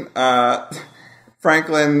win,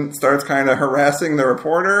 Franklin starts kind of harassing the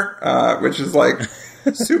reporter, which is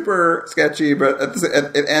super sketchy, but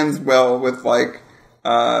it ends well with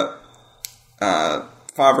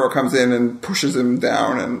Favreau comes in and pushes him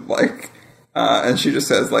down, and she just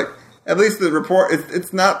says, at least the report,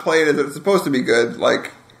 it's not played as it's supposed to be good. The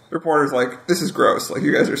reporter's this is gross.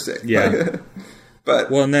 You guys are sick. Yeah.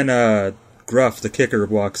 And then Gruff, the kicker,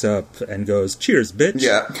 walks up and goes, "Cheers, bitch."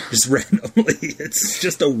 Yeah. Just randomly. It's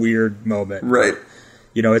just a weird moment. Right.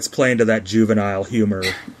 It's playing to that juvenile humor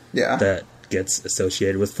that gets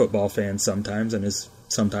associated with football fans sometimes and is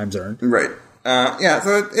sometimes earned. Right.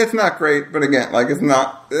 So it's not great, but again, it's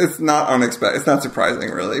not unexpected. It's not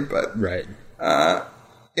surprising, really, but... Right.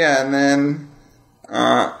 And then,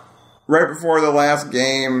 right before the last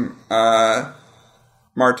game,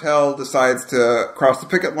 Martell decides to cross the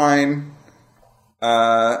picket line,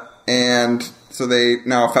 and so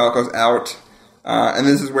Falco's out, and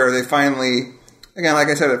this is where they finally... Again, like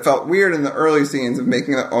I said, it felt weird in the early scenes of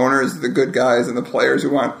making the owners the good guys and the players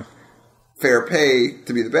who want... fair pay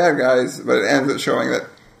to be the bad guys, but it ends up showing that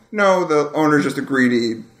no, the owner's just a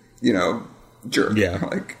greedy, jerk. Yeah.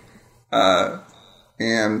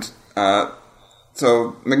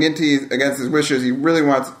 So McGinty, against his wishes, he really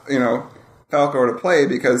wants, Falco to play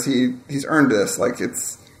because he's earned this.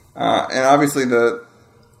 And obviously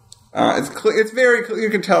it's very clear, you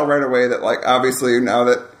can tell right away that obviously now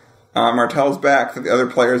that Martell's back, that the other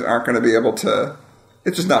players aren't going to be able to.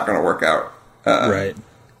 It's just not going to work out. Right.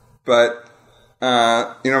 But.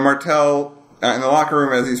 Martell in the locker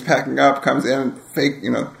room as he's packing up comes in,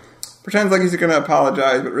 pretends like he's going to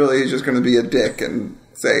apologize, but really he's just going to be a dick and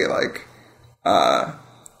say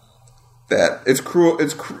that it's cruel.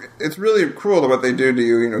 It's really cruel to what they do to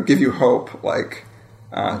you. Give you hope,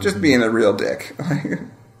 just being a real dick.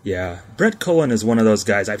 Yeah, Brett Cullen is one of those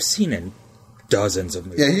guys I've seen in dozens of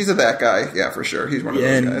movies. Yeah, he's that guy. Yeah, for sure, he's one of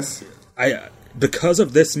those guys. Because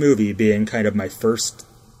of this movie being kind of my first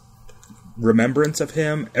remembrance of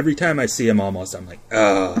him, every time I see him almost, I'm like,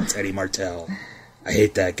 oh, it's Eddie Martell. I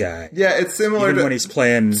hate that guy. Yeah, it's similar even to when he's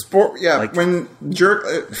playing sport. Yeah, when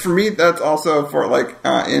Jerk, for me, that's also for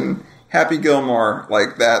in Happy Gilmore,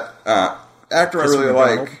 that actor Chris I really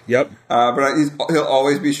McDonald. Like. Yep. But he'll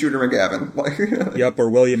always be Shooter McGavin. Yep, or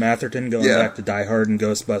William Atherton going back to Die Hard and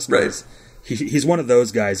Ghostbusters. Right. He's one of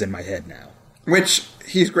those guys in my head now. Which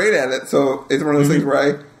he's great at it. So it's one of those things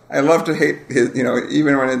where I love to hate his.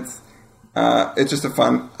 Even when it's just a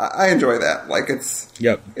fun. I enjoy that.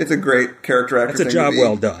 It's a great character actor. That's a job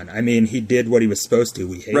well done. I mean, he did what he was supposed to.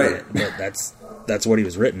 We hated it, but that's what he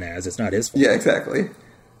was written as. It's not his fault. Yeah, exactly.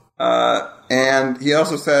 And he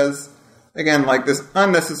also says again this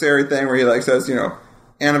unnecessary thing where he says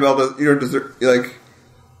Annabelle does you don't deserve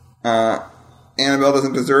Annabelle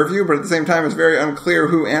doesn't deserve you, but at the same time it's very unclear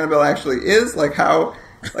who Annabelle actually is.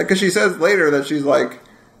 Because she says later that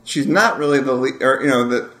she's not really the lead, or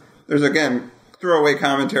that. There's, again, throwaway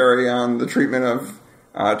commentary on the treatment of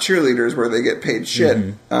cheerleaders where they get paid shit.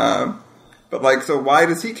 Mm-hmm. But, so why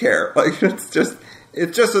does he care? It's just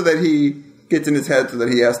so that he gets in his head so that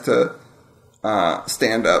he has to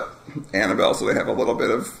stand up Annabelle so they have a little bit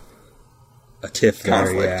of a tiff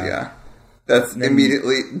conflict. There, yeah. That's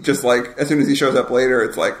immediately, just as soon as he shows up later,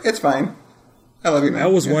 it's it's fine. I love you, man. I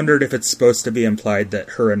always wondered if it's supposed to be implied that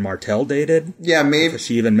her and Martell dated. Yeah, maybe. Because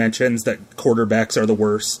she even mentions that quarterbacks are the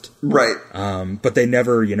worst. Right. But they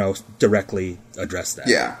never, directly address that.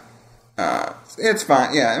 Yeah. It's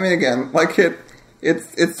fine. Yeah, I mean, again,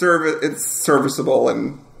 it's serviceable,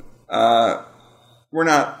 and we're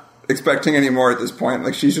not expecting any more at this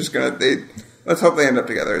point. She's just gonna. Let's hope they end up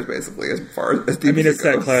together. Is basically as far as deep as it's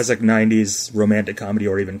that classic '90s romantic comedy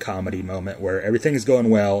or even comedy moment where everything is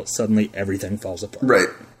going well, suddenly everything falls apart. Right.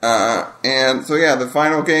 And so the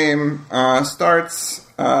final game starts.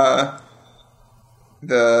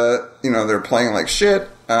 They're playing like shit.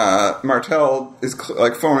 Martell is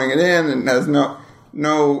phoning it in and has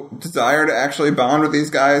no desire to actually bond with these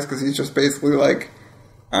guys because he's just basically like,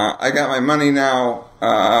 I got my money now.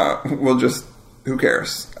 Who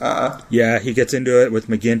cares? Yeah, he gets into it with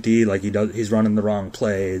McGinty, like he's running the wrong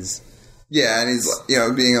plays. Yeah, and he's,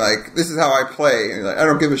 being like, this is how I play. And he's like, I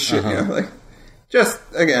don't give a shit, like, just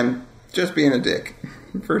being a dick.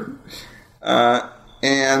 So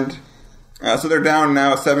they're down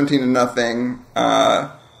now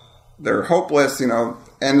 17-0. They're hopeless,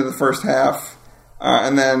 end of the first half.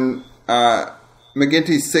 And then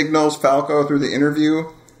McGinty signals Falco through the interview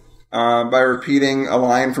by repeating a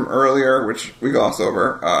line from earlier, which we gloss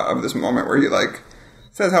over, of this moment where he, like,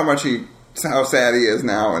 says how sad he is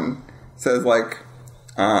now, and says, like,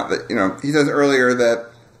 that, he says earlier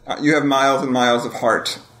that you have miles and miles of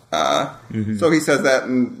heart. So he says that,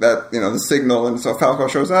 and that, the signal, and so Falco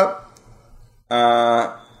shows up.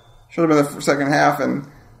 Should have been the second half, and...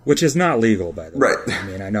 Which is not legal, by the way. Right. I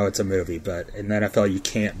mean, I know it's a movie, but in the NFL, you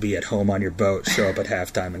can't be at home on your boat, show up at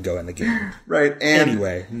halftime, and go in the game. Right. And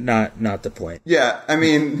anyway, not the point. Yeah, I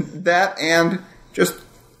mean, that and just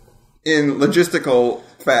in logistical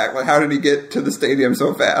fact, like, how did he get to the stadium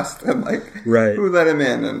so fast? And, like, right. Who let him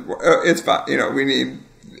in? And it's fine. We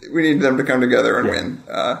need them to come together and win.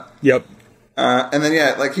 Yep. And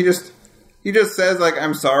then, like, he just says, like,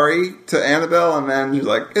 I'm sorry to Annabelle, and then he's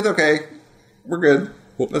like, it's okay. We're good.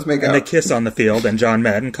 Let's make out. And they kiss on the field, and John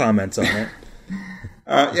Madden comments on it.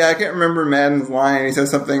 I can't remember Madden's line. He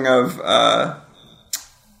says something of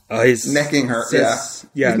he's necking her. He's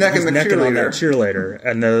necking on that cheerleader.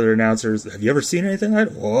 And the other announcers, have you ever seen anything like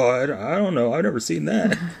that? I don't know. I've never seen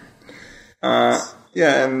that.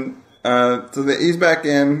 So he's back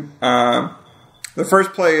in. The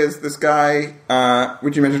first play is this guy,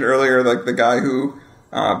 which you mentioned earlier, like the guy who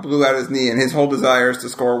blew out his knee, and his whole desire is to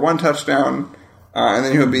score one touchdown, and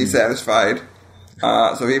then he'll be satisfied.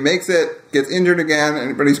 So he makes it, gets injured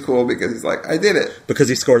again, but he's cool because he's like, I did it. Because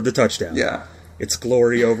he scored the touchdown. Yeah. It's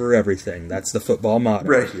glory over everything. That's the football motto.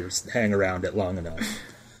 Right. If you hang around it long enough.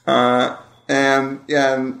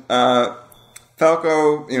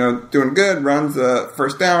 Falco, doing good, runs a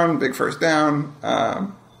first down, big first down,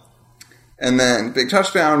 and then big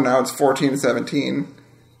touchdown. Now it's 14-17.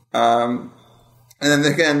 And then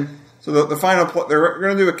again, so the final they're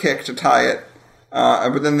going to do a kick to tie it.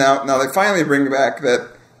 But then now they finally bring back that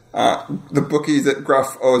the bookies that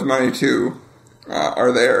Gruff owes money to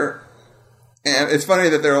are there. And it's funny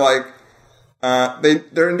that they're like,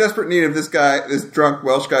 they're in desperate need of this drunk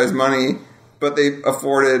Welsh guy's money, but they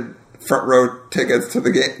afforded front row tickets to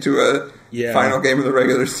the game, to a final game of the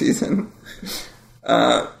regular season.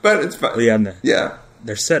 But it's fun. Yeah.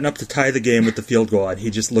 They're setting up to tie the game with the field goal, and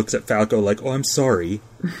he just looks at Falco like, "Oh, I'm sorry,"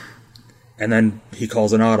 and then he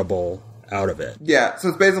calls an audible out of it. Yeah, so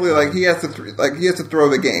it's basically like he has to throw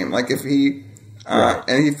the game. Like if he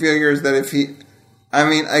and he figures that if he. I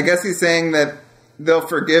mean, I guess he's saying that they'll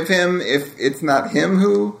forgive him if it's not him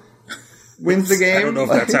who wins the game. I don't know if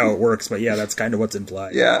that's how it works, but yeah, that's kind of what's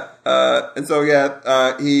implied. Yeah.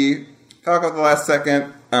 He Falco at the last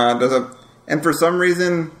second and for some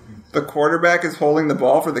reason the quarterback is holding the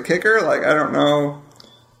ball for the kicker. Like, I don't know.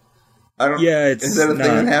 Is that a thing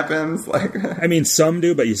that happens? Like, I mean, some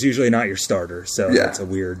do, but it's usually not your starter, so it's a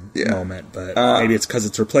weird moment. But maybe it's because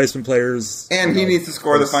it's replacement players. And he needs to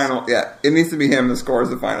score the final. Yeah, it needs to be him that scores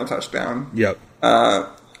the final touchdown. Yep.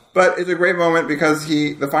 But it's a great moment because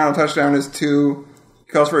the final touchdown is he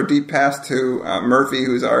calls for a deep pass to Murphy,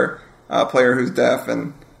 who's our player who's deaf,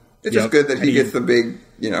 and it's just good that he gets the big,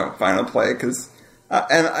 final play because.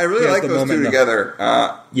 And I really like those two together.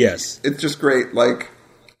 Yes, it's just great. Like,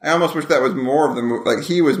 I almost wish that was more of the movie. Like,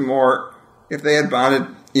 he was more, if they had bonded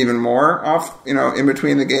even more off, in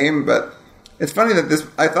between the game. But it's funny that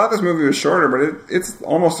I thought this movie was shorter, but it's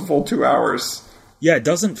almost a full 2 hours. Yeah, it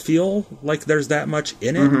doesn't feel like there's that much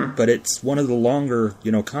in it, but it's one of the longer,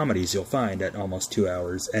 comedies you'll find at almost 2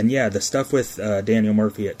 hours. And yeah, the stuff with Daniel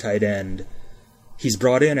Murphy at tight end, he's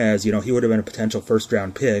brought in as, he would have been a potential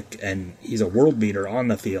first-round pick, and he's a world beater on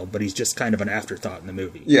the field, but he's just kind of an afterthought in the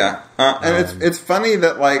movie. Yeah, and it's funny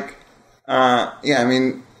that, like, I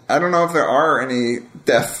mean, I don't know if there are any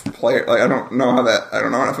deaf players. Like, I don't know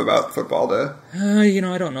enough about football to... I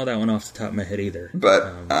don't know that one off the top of my head either.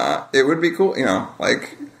 But it would be cool,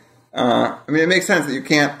 I mean, it makes sense that you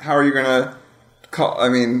can't... How are you going to call... I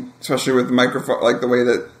mean, especially with microphone, like the way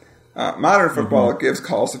that modern football gives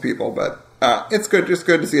calls to people, but... it's just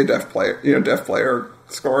good to see a deaf player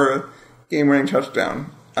score a game-winning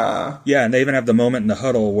touchdown. Yeah, and they even have the moment in the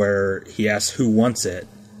huddle where he asks who wants it.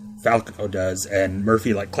 Falco does, and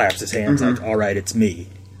Murphy claps his hands like, "All right, it's me."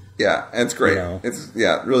 Yeah, it's great. It's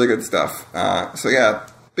really good stuff.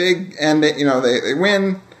 big ending. You know, they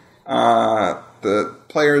win. The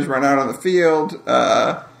players run out on the field.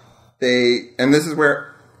 And this is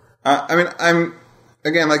where, I'm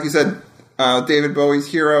again, like you said, David Bowie's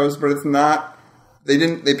Heroes, but it's not. They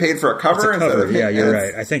paid for a cover. It's a cover. Yeah, you're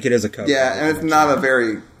right. I think it is a cover. Yeah, and it's not a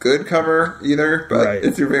very good cover either. But right.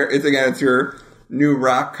 It's your new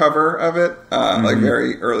rock cover of it, like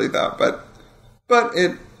very early thought. But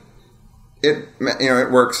it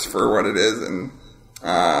works for what it is. And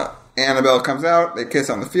Annabelle comes out. They kiss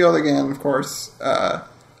on the field again, of course.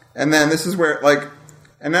 And then this is where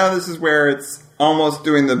this is where it's almost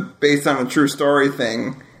doing the based on a true story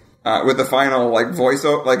thing with the final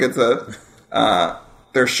voiceover. Like it's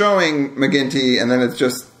they're showing McGinty, and then it's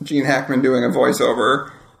just Gene Hackman doing a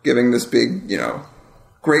voiceover, giving this big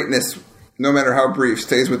greatness, no matter how brief,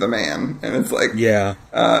 stays with a man. And it's like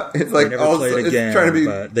it's like they never played again, it's trying to be,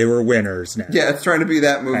 but they were winners now. Yeah, it's trying to be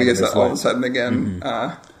that movie all of a sudden again.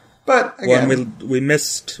 But again, we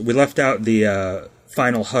left out the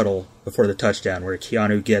final huddle before the touchdown, where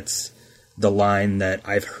Keanu gets the line that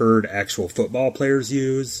I've heard actual football players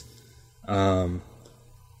use.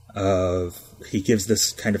 He gives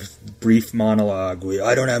this kind of brief monologue.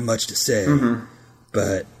 I don't have much to say,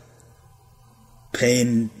 but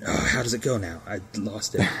pain. How does it go now? I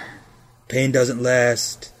lost it. Pain doesn't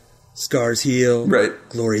last. Scars heal. Right.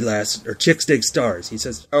 Glory lasts. Or chicks dig stars. He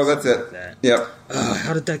says. Oh, that's it. Yep.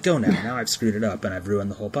 How did that go now? Now I've screwed it up and I've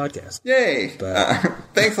ruined the whole podcast. Yay. But,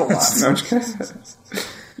 thanks a lot. No, I'm just kidding.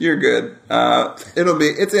 You're good. I'm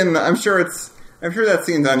sure that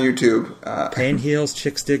scene's on YouTube. Pain heals,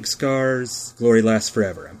 chicks dig scars, glory lasts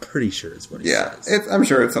forever. I'm pretty sure is what he says. I'm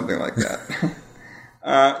sure it's something like that.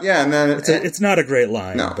 And then it's not a great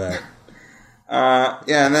line, no. But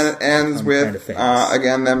and then it ends with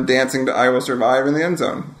again them dancing to "I Will Survive" in the end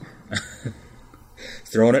zone,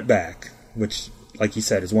 throwing it back, which, like you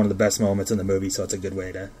said, is one of the best moments in the movie. So it's a good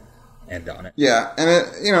way to end on it. Yeah, and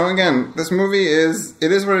again, this movie is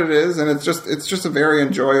what it is, and it's just a very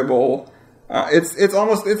enjoyable. It's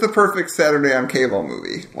the perfect Saturday on cable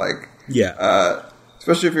movie.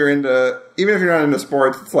 Especially if even if you're not into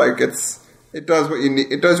sports, it does what you need.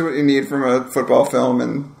 It does what you need from a football film,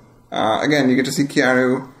 and again, you get to see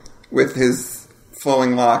Keanu with his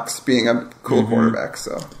flowing locks being a cool quarterback.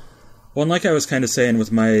 So, well, and like I was kind of saying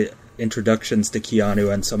with my introductions to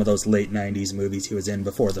Keanu and some of those late '90s movies he was in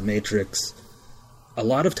before The Matrix, a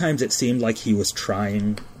lot of times it seemed like he was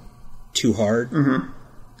trying too hard.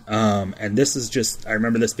 And this is just, I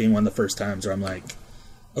remember this being one of the first times where I'm like,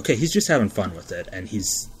 okay, he's just having fun with it, and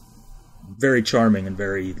he's very charming and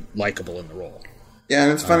very likable in the role. Yeah,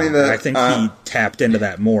 and it's funny that I think he tapped into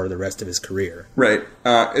that more the rest of his career. Right.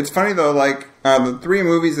 It's funny, though, the three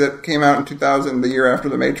movies that came out in 2000, the year after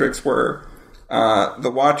The Matrix, were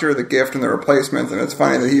The Watcher, The Gift, and The Replacements, and it's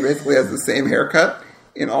funny that he basically has the same haircut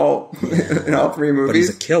in all in all three movies. But he's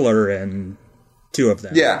a killer in two of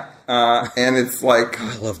them. Yeah. And it's like...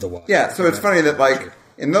 I love The Watcher. Yeah, so it's funny that,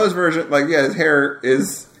 in those versions, his hair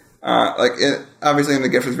is, obviously in The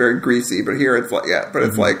Gift is very greasy, but here it's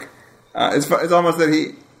it's almost that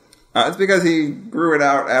he... it's because he grew it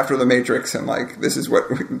out after The Matrix, and, this is what...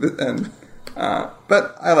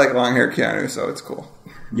 but I like long-hair Keanu, so it's cool.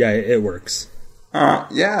 Yeah, it works. So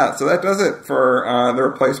that does it for The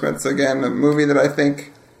Replacements. Again, a movie that I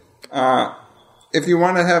think... if you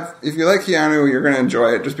like Keanu, you're going to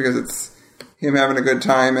enjoy it just because it's him having a good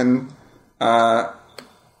time, and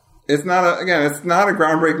it's not a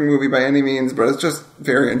groundbreaking movie by any means, but it's just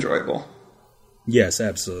very enjoyable. Yes,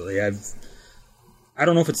 absolutely. I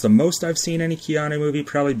don't know if it's the most I've seen any Keanu movie,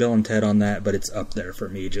 probably Bill and Ted on that, but it's up there for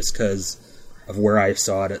me just because of where I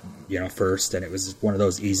saw it, first, and it was one of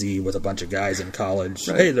those easy with a bunch of guys in college.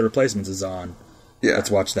 Right. Hey, The Replacements is on. Yeah.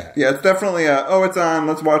 Let's watch that. Yeah, it's definitely it's on,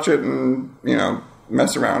 let's watch it and,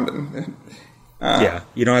 mess around. And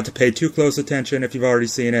you don't have to pay too close attention if you've already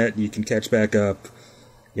seen it. You can catch back up.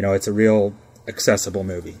 It's a real accessible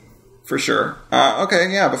movie. For sure.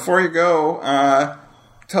 Before you go,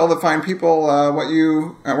 tell the fine people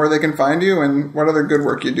where they can find you and what other good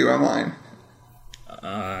work you do online.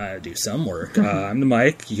 I do some work. I'm the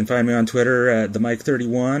Mike. You can find me on Twitter at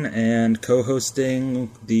TheMike31 and co-hosting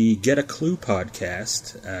the Get a Clue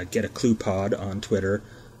podcast, Get a Clue Pod on Twitter,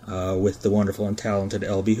 with the wonderful and talented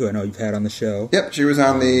LB, who I know you've had on the show. Yep, she was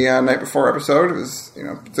on the Night Before episode. It was,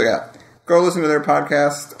 go listen to their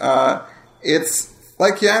podcast. It's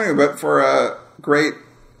like Keanu, but for a great,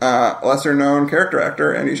 lesser-known character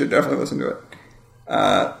actor, and you should definitely listen to it.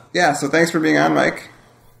 So thanks for being on, Mike.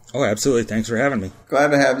 Oh, absolutely. Thanks for having me. Glad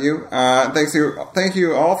to have you. Thank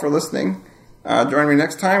you all for listening. Join me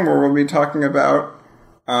next time where we'll be talking about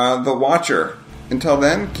The Watcher. Until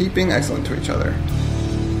then, keep being excellent to each other.